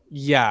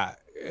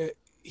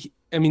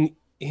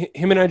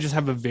 him and I just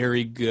have a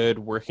very good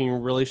working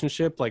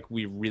relationship. Like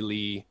we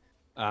really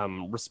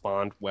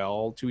respond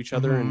well to each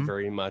other and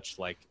very much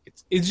like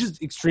it's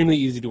just extremely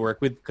easy to work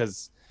with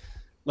because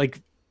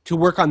like to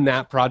work on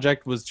that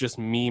project was just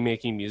me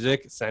making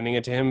music, sending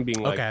it to him,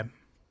 being like, okay,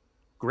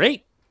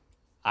 great,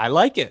 I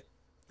like it.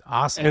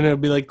 Awesome. And it'll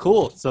be like,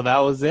 cool. So that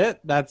was it.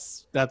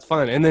 That's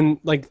fun. And then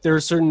like there are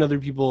certain other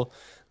people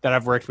that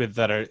I've worked with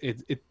that are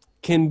it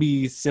can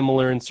be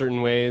similar in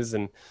certain ways.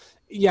 And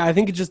yeah, I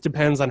think it just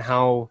depends on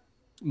how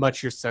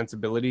much your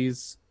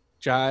sensibilities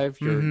jive,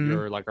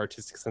 your like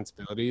artistic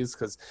sensibilities.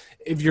 Because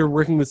if you're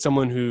working with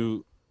someone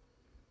who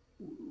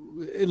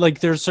like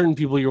there's certain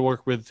people you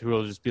work with who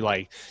will just be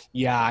like,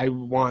 yeah, I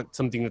want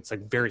something that's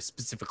like very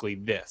specifically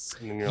this.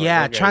 And then you're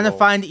like, okay, trying to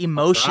find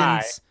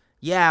emotions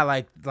Yeah,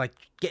 like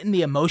getting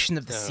the emotion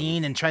of the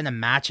scene and trying to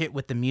match it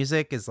with the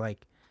music is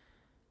like,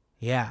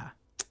 yeah.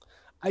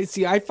 I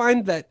see. I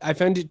find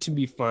it to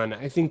be fun.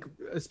 I think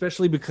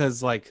especially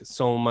because like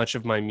so much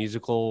of my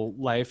musical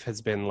life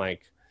has been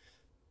like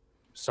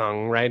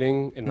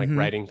songwriting and like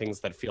writing things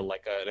that feel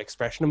like an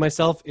expression of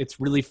myself. It's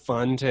really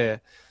fun to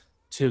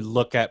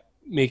look at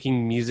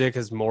making music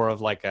as more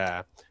of like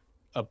a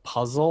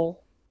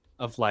puzzle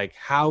of like,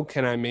 how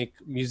can I make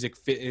music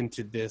fit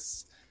into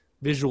this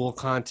visual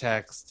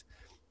context,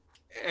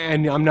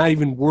 and I'm not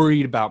even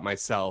worried about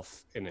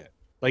myself in it.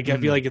 Like I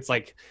feel like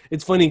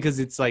it's funny because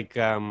it's like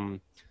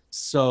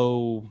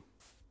so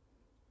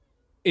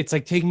it's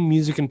like taking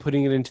music and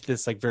putting it into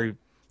this like very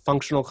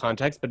functional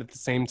context, but at the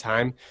same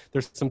time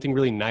there's something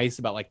really nice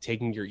about like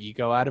taking your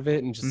ego out of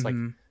it and just like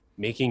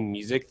making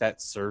music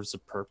that serves a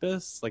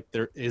purpose. Like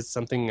there is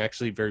something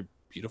actually very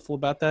beautiful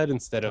about that,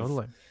 instead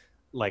of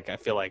like, I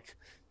feel like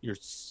you're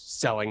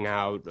selling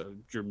out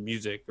your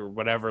music or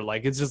whatever.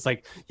 Like it's just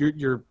like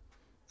you're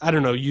I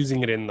don't know,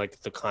 using it in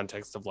like the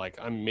context of like,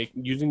 I'm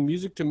using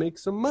music to make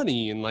some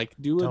money and like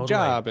do a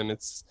job, and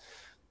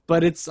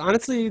but it's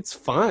honestly, it's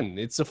fun.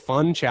 It's a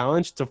fun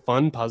challenge. It's a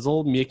fun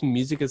puzzle. Making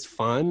music is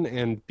fun,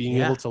 and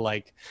being able to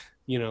like,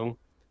 you know,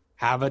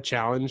 have a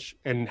challenge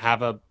and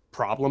have a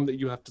problem that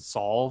you have to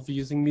solve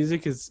using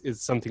music is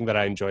something that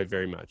I enjoy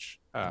very much.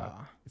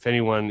 If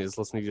anyone is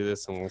listening to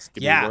this and wants to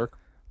give me work,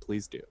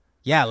 please do.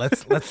 Yeah,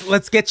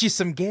 let's get you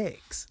some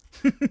gigs.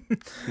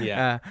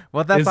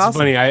 Well, that's awesome.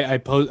 Funny. I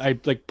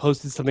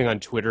posted something on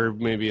Twitter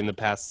maybe in the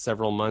past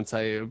several months.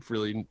 I have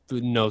really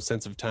no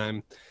sense of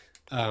time.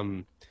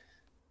 And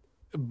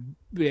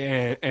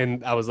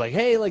I was like,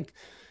 hey, like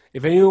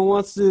if anyone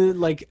wants to,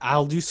 like,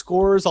 I'll do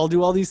scores, I'll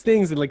do all these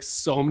things, and like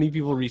so many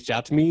people reached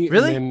out to me.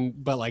 Really?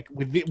 But like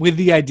with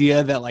the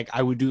idea that like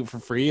I would do it for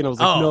free, and I was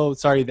like, no,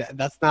 sorry,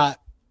 that's not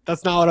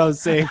what I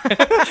was saying.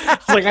 I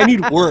was like, I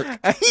need work.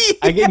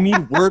 I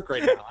need work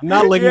right now. I'm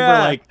not looking for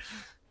like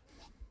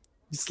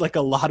just like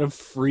a lot of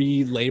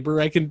free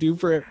labor I can do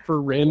for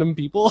random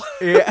people.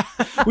 Yeah.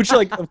 Which,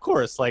 like, of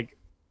course, like,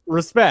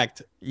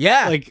 respect.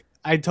 Yeah. Like,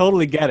 I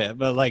totally get it,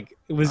 but like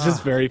it was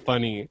just very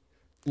funny.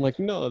 I'm like,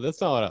 no,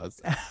 that's not what I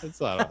was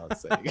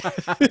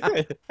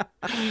saying.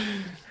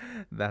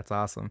 That's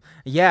awesome.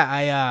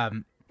 Yeah,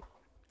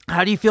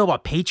 how do you feel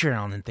about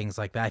Patreon and things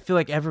like that? I feel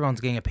like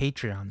everyone's getting a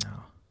Patreon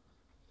now.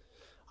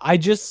 I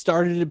just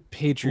started a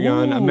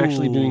Patreon. I'm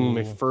actually doing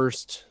my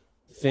first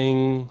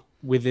thing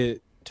with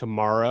it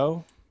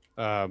tomorrow.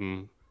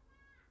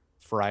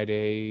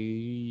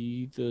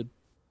 Friday the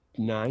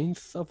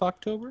 9th of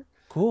October.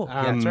 Cool.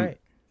 Yeah, that's right.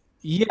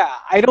 Yeah,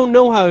 I don't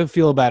know how I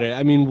feel about it.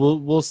 I mean,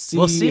 we'll see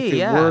if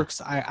it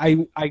works.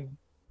 I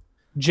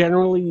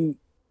generally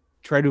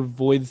try to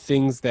avoid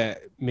things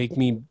that make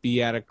me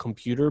be at a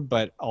computer,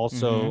 but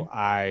also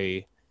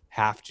I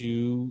have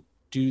to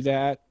do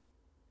that.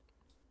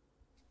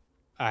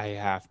 I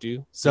have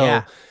to.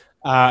 So,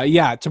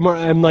 tomorrow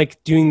I'm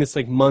like doing this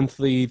like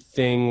monthly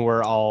thing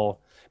where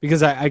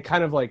because I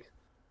kind of like,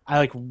 I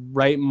like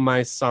write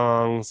my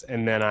songs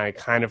and then I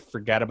kind of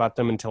forget about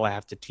them until I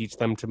have to teach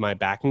them to my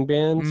backing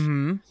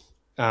band.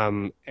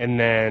 And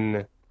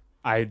then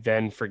I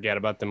forget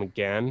about them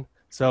again.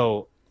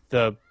 So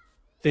the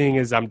thing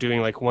is, I'm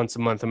doing like once a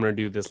month, I'm going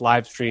to do this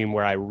live stream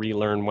where I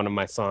relearn one of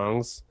my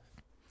songs.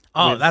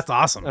 Oh, that's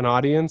awesome. An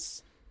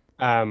audience.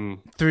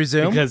 Through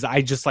Zoom? Because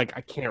I just like,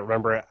 I can't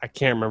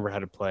remember how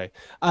to play.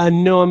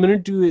 No, I'm going to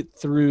do it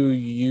through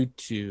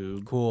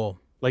YouTube. Cool.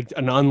 Like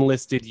an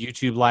unlisted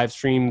YouTube live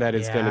stream that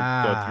is going to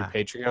go through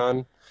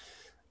Patreon.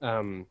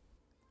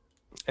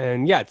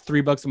 And yeah, it's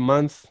 $3 a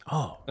month.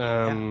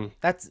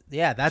 That's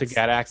to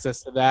get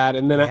access to that.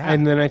 And then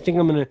I think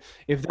I'm going to,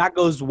 if that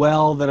goes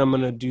well, then I'm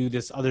going to do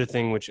this other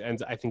thing, which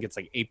ends, I think it's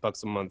like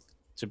 $8 a month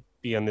to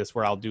be on this,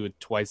 where I'll do it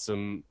twice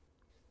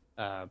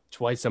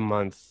a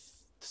month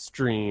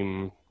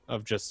stream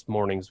of just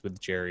mornings with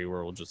Jerry,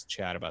 where we'll just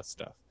chat about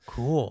stuff.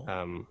 Cool.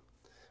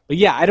 But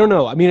yeah, I don't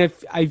know. I mean,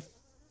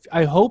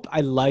 I hope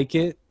I like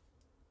it.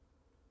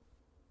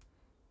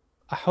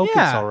 I hope it's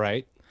all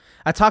right.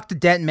 I talked to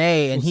Dent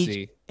May,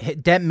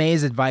 and Dent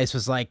May's advice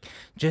was like,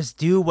 just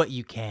do what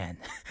you can.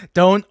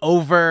 Don't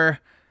over,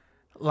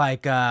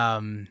 like,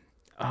 I'm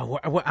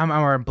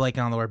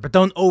blanking on the word, but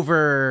don't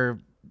over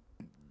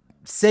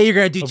say you're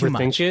gonna do too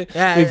much. It.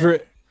 Yeah.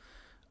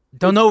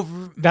 Don't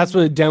over. That's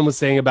what Dent was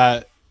saying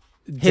about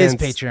his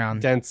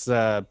Patreon. Dent's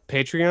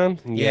Patreon.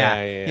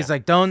 Yeah. He's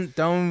like, don't,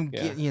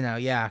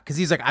 because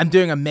he's like, I'm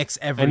doing a mix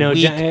every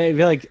week. I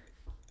feel like,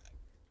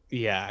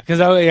 because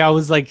I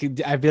was like,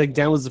 I feel like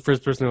Dent was the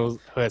first person who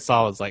I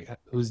saw was like,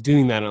 who's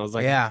doing that, and I was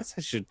like, I guess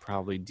I should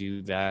probably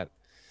do that.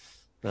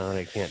 No,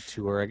 I can't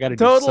tour. I got to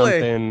do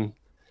something.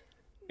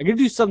 I got to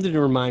do something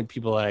to remind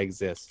people that I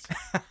exist.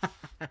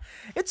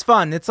 It's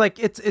fun. It's like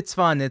it's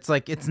fun. It's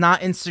like, it's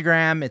not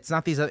Instagram. It's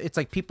not these. It's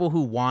like people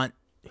who want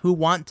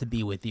to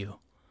be with you.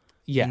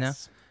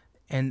 Yes.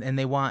 You know? And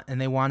they want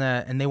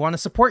to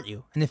support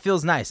you, and it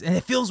feels nice, and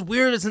it feels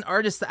weird as an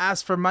artist to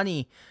ask for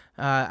money.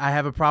 I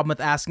have a problem with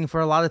asking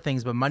for a lot of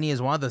things, but money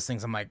is one of those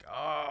things. I'm like,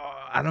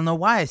 I don't know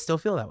why I still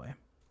feel that way.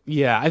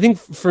 Yeah, I think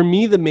for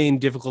me the main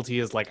difficulty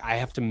is like I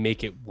have to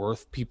make it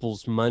worth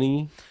people's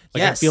money.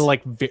 Like Yes. I feel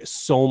like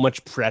so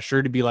much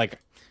pressure to be like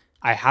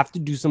I have to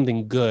do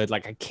something good.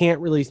 Like I can't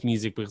release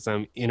music because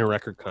I'm in a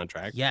record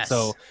contract. Yes.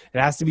 So it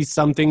has to be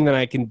something that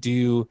I can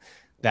do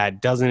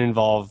that doesn't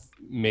involve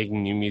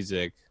making new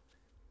music.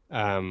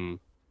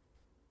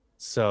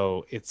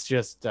 So it's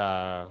just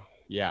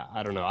yeah,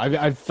 I don't know.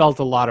 I've felt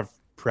a lot of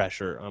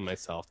pressure on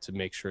myself to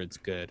make sure it's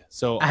good.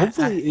 So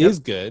hopefully it is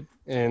good,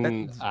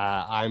 and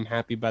I'm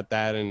happy about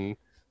that, and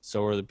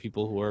so are the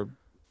people who are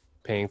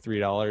paying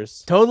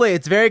 $3. Totally.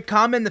 It's very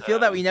common to feel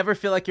that we never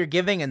feel like you're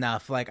giving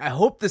enough. Like, I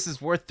hope this is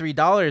worth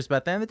 $3, but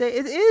at the end of the day,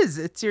 it is.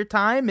 It's your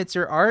time. It's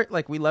your art.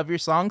 Like, we love your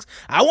songs.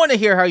 I want to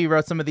hear how you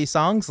wrote some of these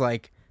songs.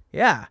 Like,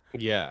 yeah.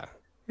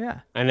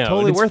 I know.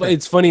 Totally worth it.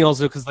 It's funny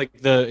also because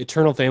like the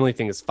Eternal Family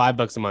thing is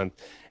 $5 a month,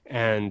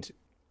 and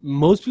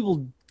most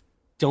people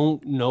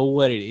don't know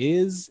what it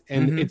is,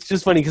 and it's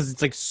just funny because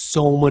it's like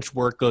so much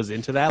work goes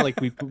into that. Like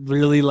we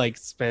really like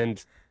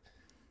spend.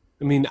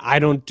 I mean, I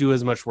don't do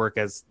as much work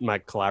as my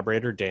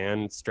collaborator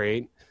Dan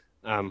Straight,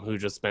 who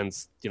just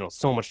spends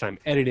so much time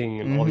editing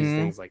and all these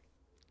things. Like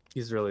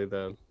he's really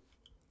the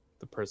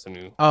person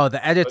who. Oh,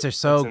 the edits are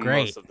so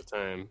great most of the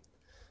time.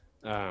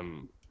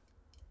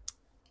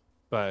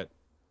 But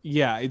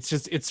yeah, it's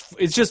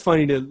just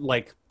funny to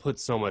like put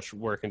so much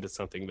work into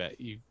something that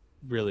you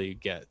really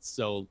get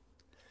so.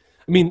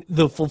 I mean,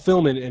 the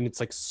fulfillment, and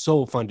it's like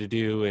so fun to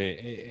do.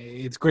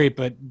 It's great,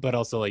 but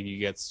also like you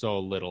get so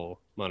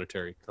little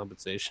monetary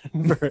compensation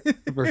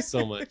for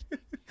so much.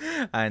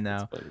 I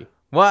know.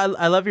 Well,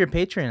 I love your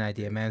Patreon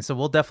idea, man. So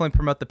we'll definitely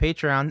promote the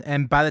Patreon,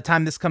 and by the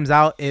time this comes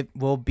out, it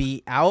will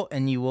be out,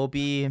 and you will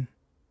be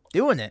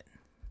doing it.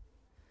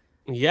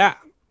 Yeah.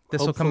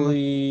 This will come.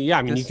 Yeah.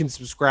 I mean, you can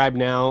subscribe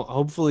now.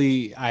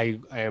 Hopefully, I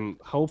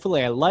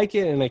like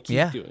it, and I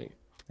keep doing it.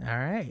 All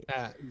right.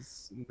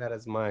 That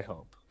is my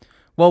hope.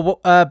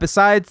 Well,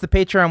 besides the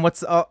Patreon,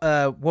 what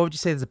would you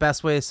say is the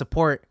best way to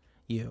support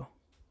you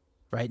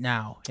right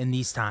now in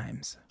these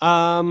times?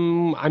 I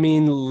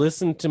mean,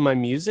 listen to my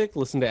music,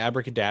 listen to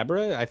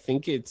Abracadabra. I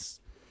think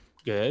it's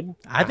good.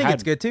 I think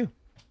it's good too.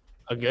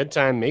 A good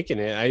time making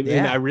it. I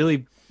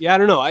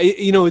don't know.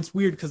 It's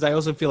weird because I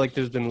also feel like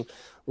there's been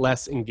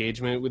less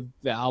engagement with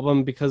the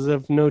album because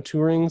of no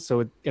touring.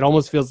 So it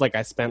almost feels like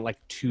I spent like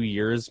 2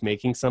 years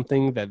making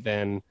something that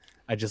then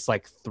I just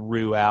like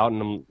threw out, and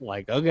I'm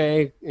like,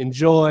 okay,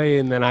 enjoy,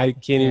 and then I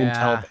can't even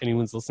tell if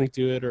anyone's listening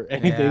to it or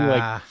anything.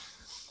 Like,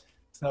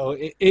 so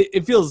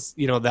it feels,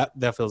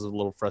 that feels a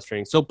little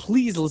frustrating. So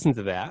please listen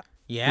to that.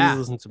 Yeah, please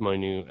listen to my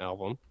new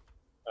album,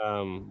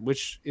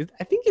 which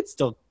I think it's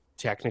still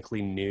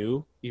technically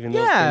new, even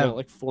though it came out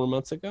like 4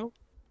 months ago.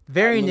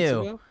 Very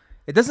new.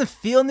 It doesn't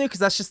feel new because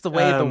that's just the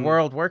way the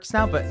world works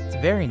now, but it's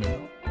very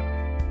new.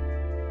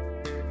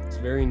 It's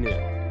very new.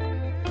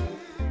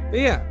 But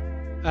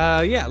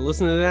yeah,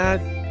 listen to that.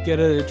 Get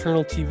an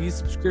Eternal TV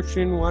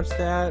subscription. Watch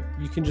that.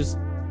 You can just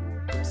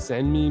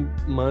send me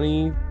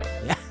money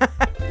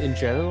in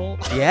general.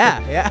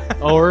 Yeah.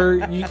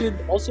 Or you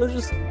could also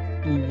just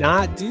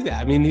not do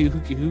that. I mean,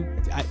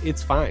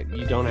 it's fine.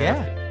 You don't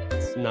have to.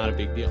 It's not a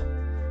big deal.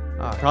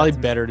 Probably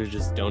better to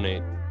just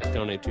donate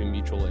to a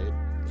mutual aid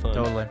fund.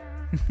 Totally.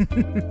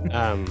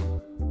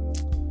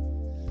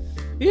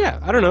 Yeah,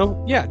 I don't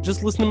know. Yeah,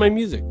 just listen to my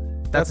music.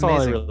 That's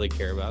all I really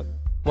care about.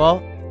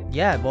 Well,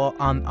 yeah. Well,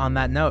 on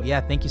that note,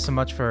 thank you so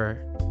much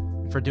for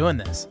doing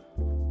this.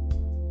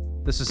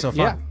 This was so fun.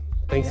 Yeah.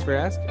 Thanks for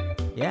asking.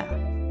 Yeah.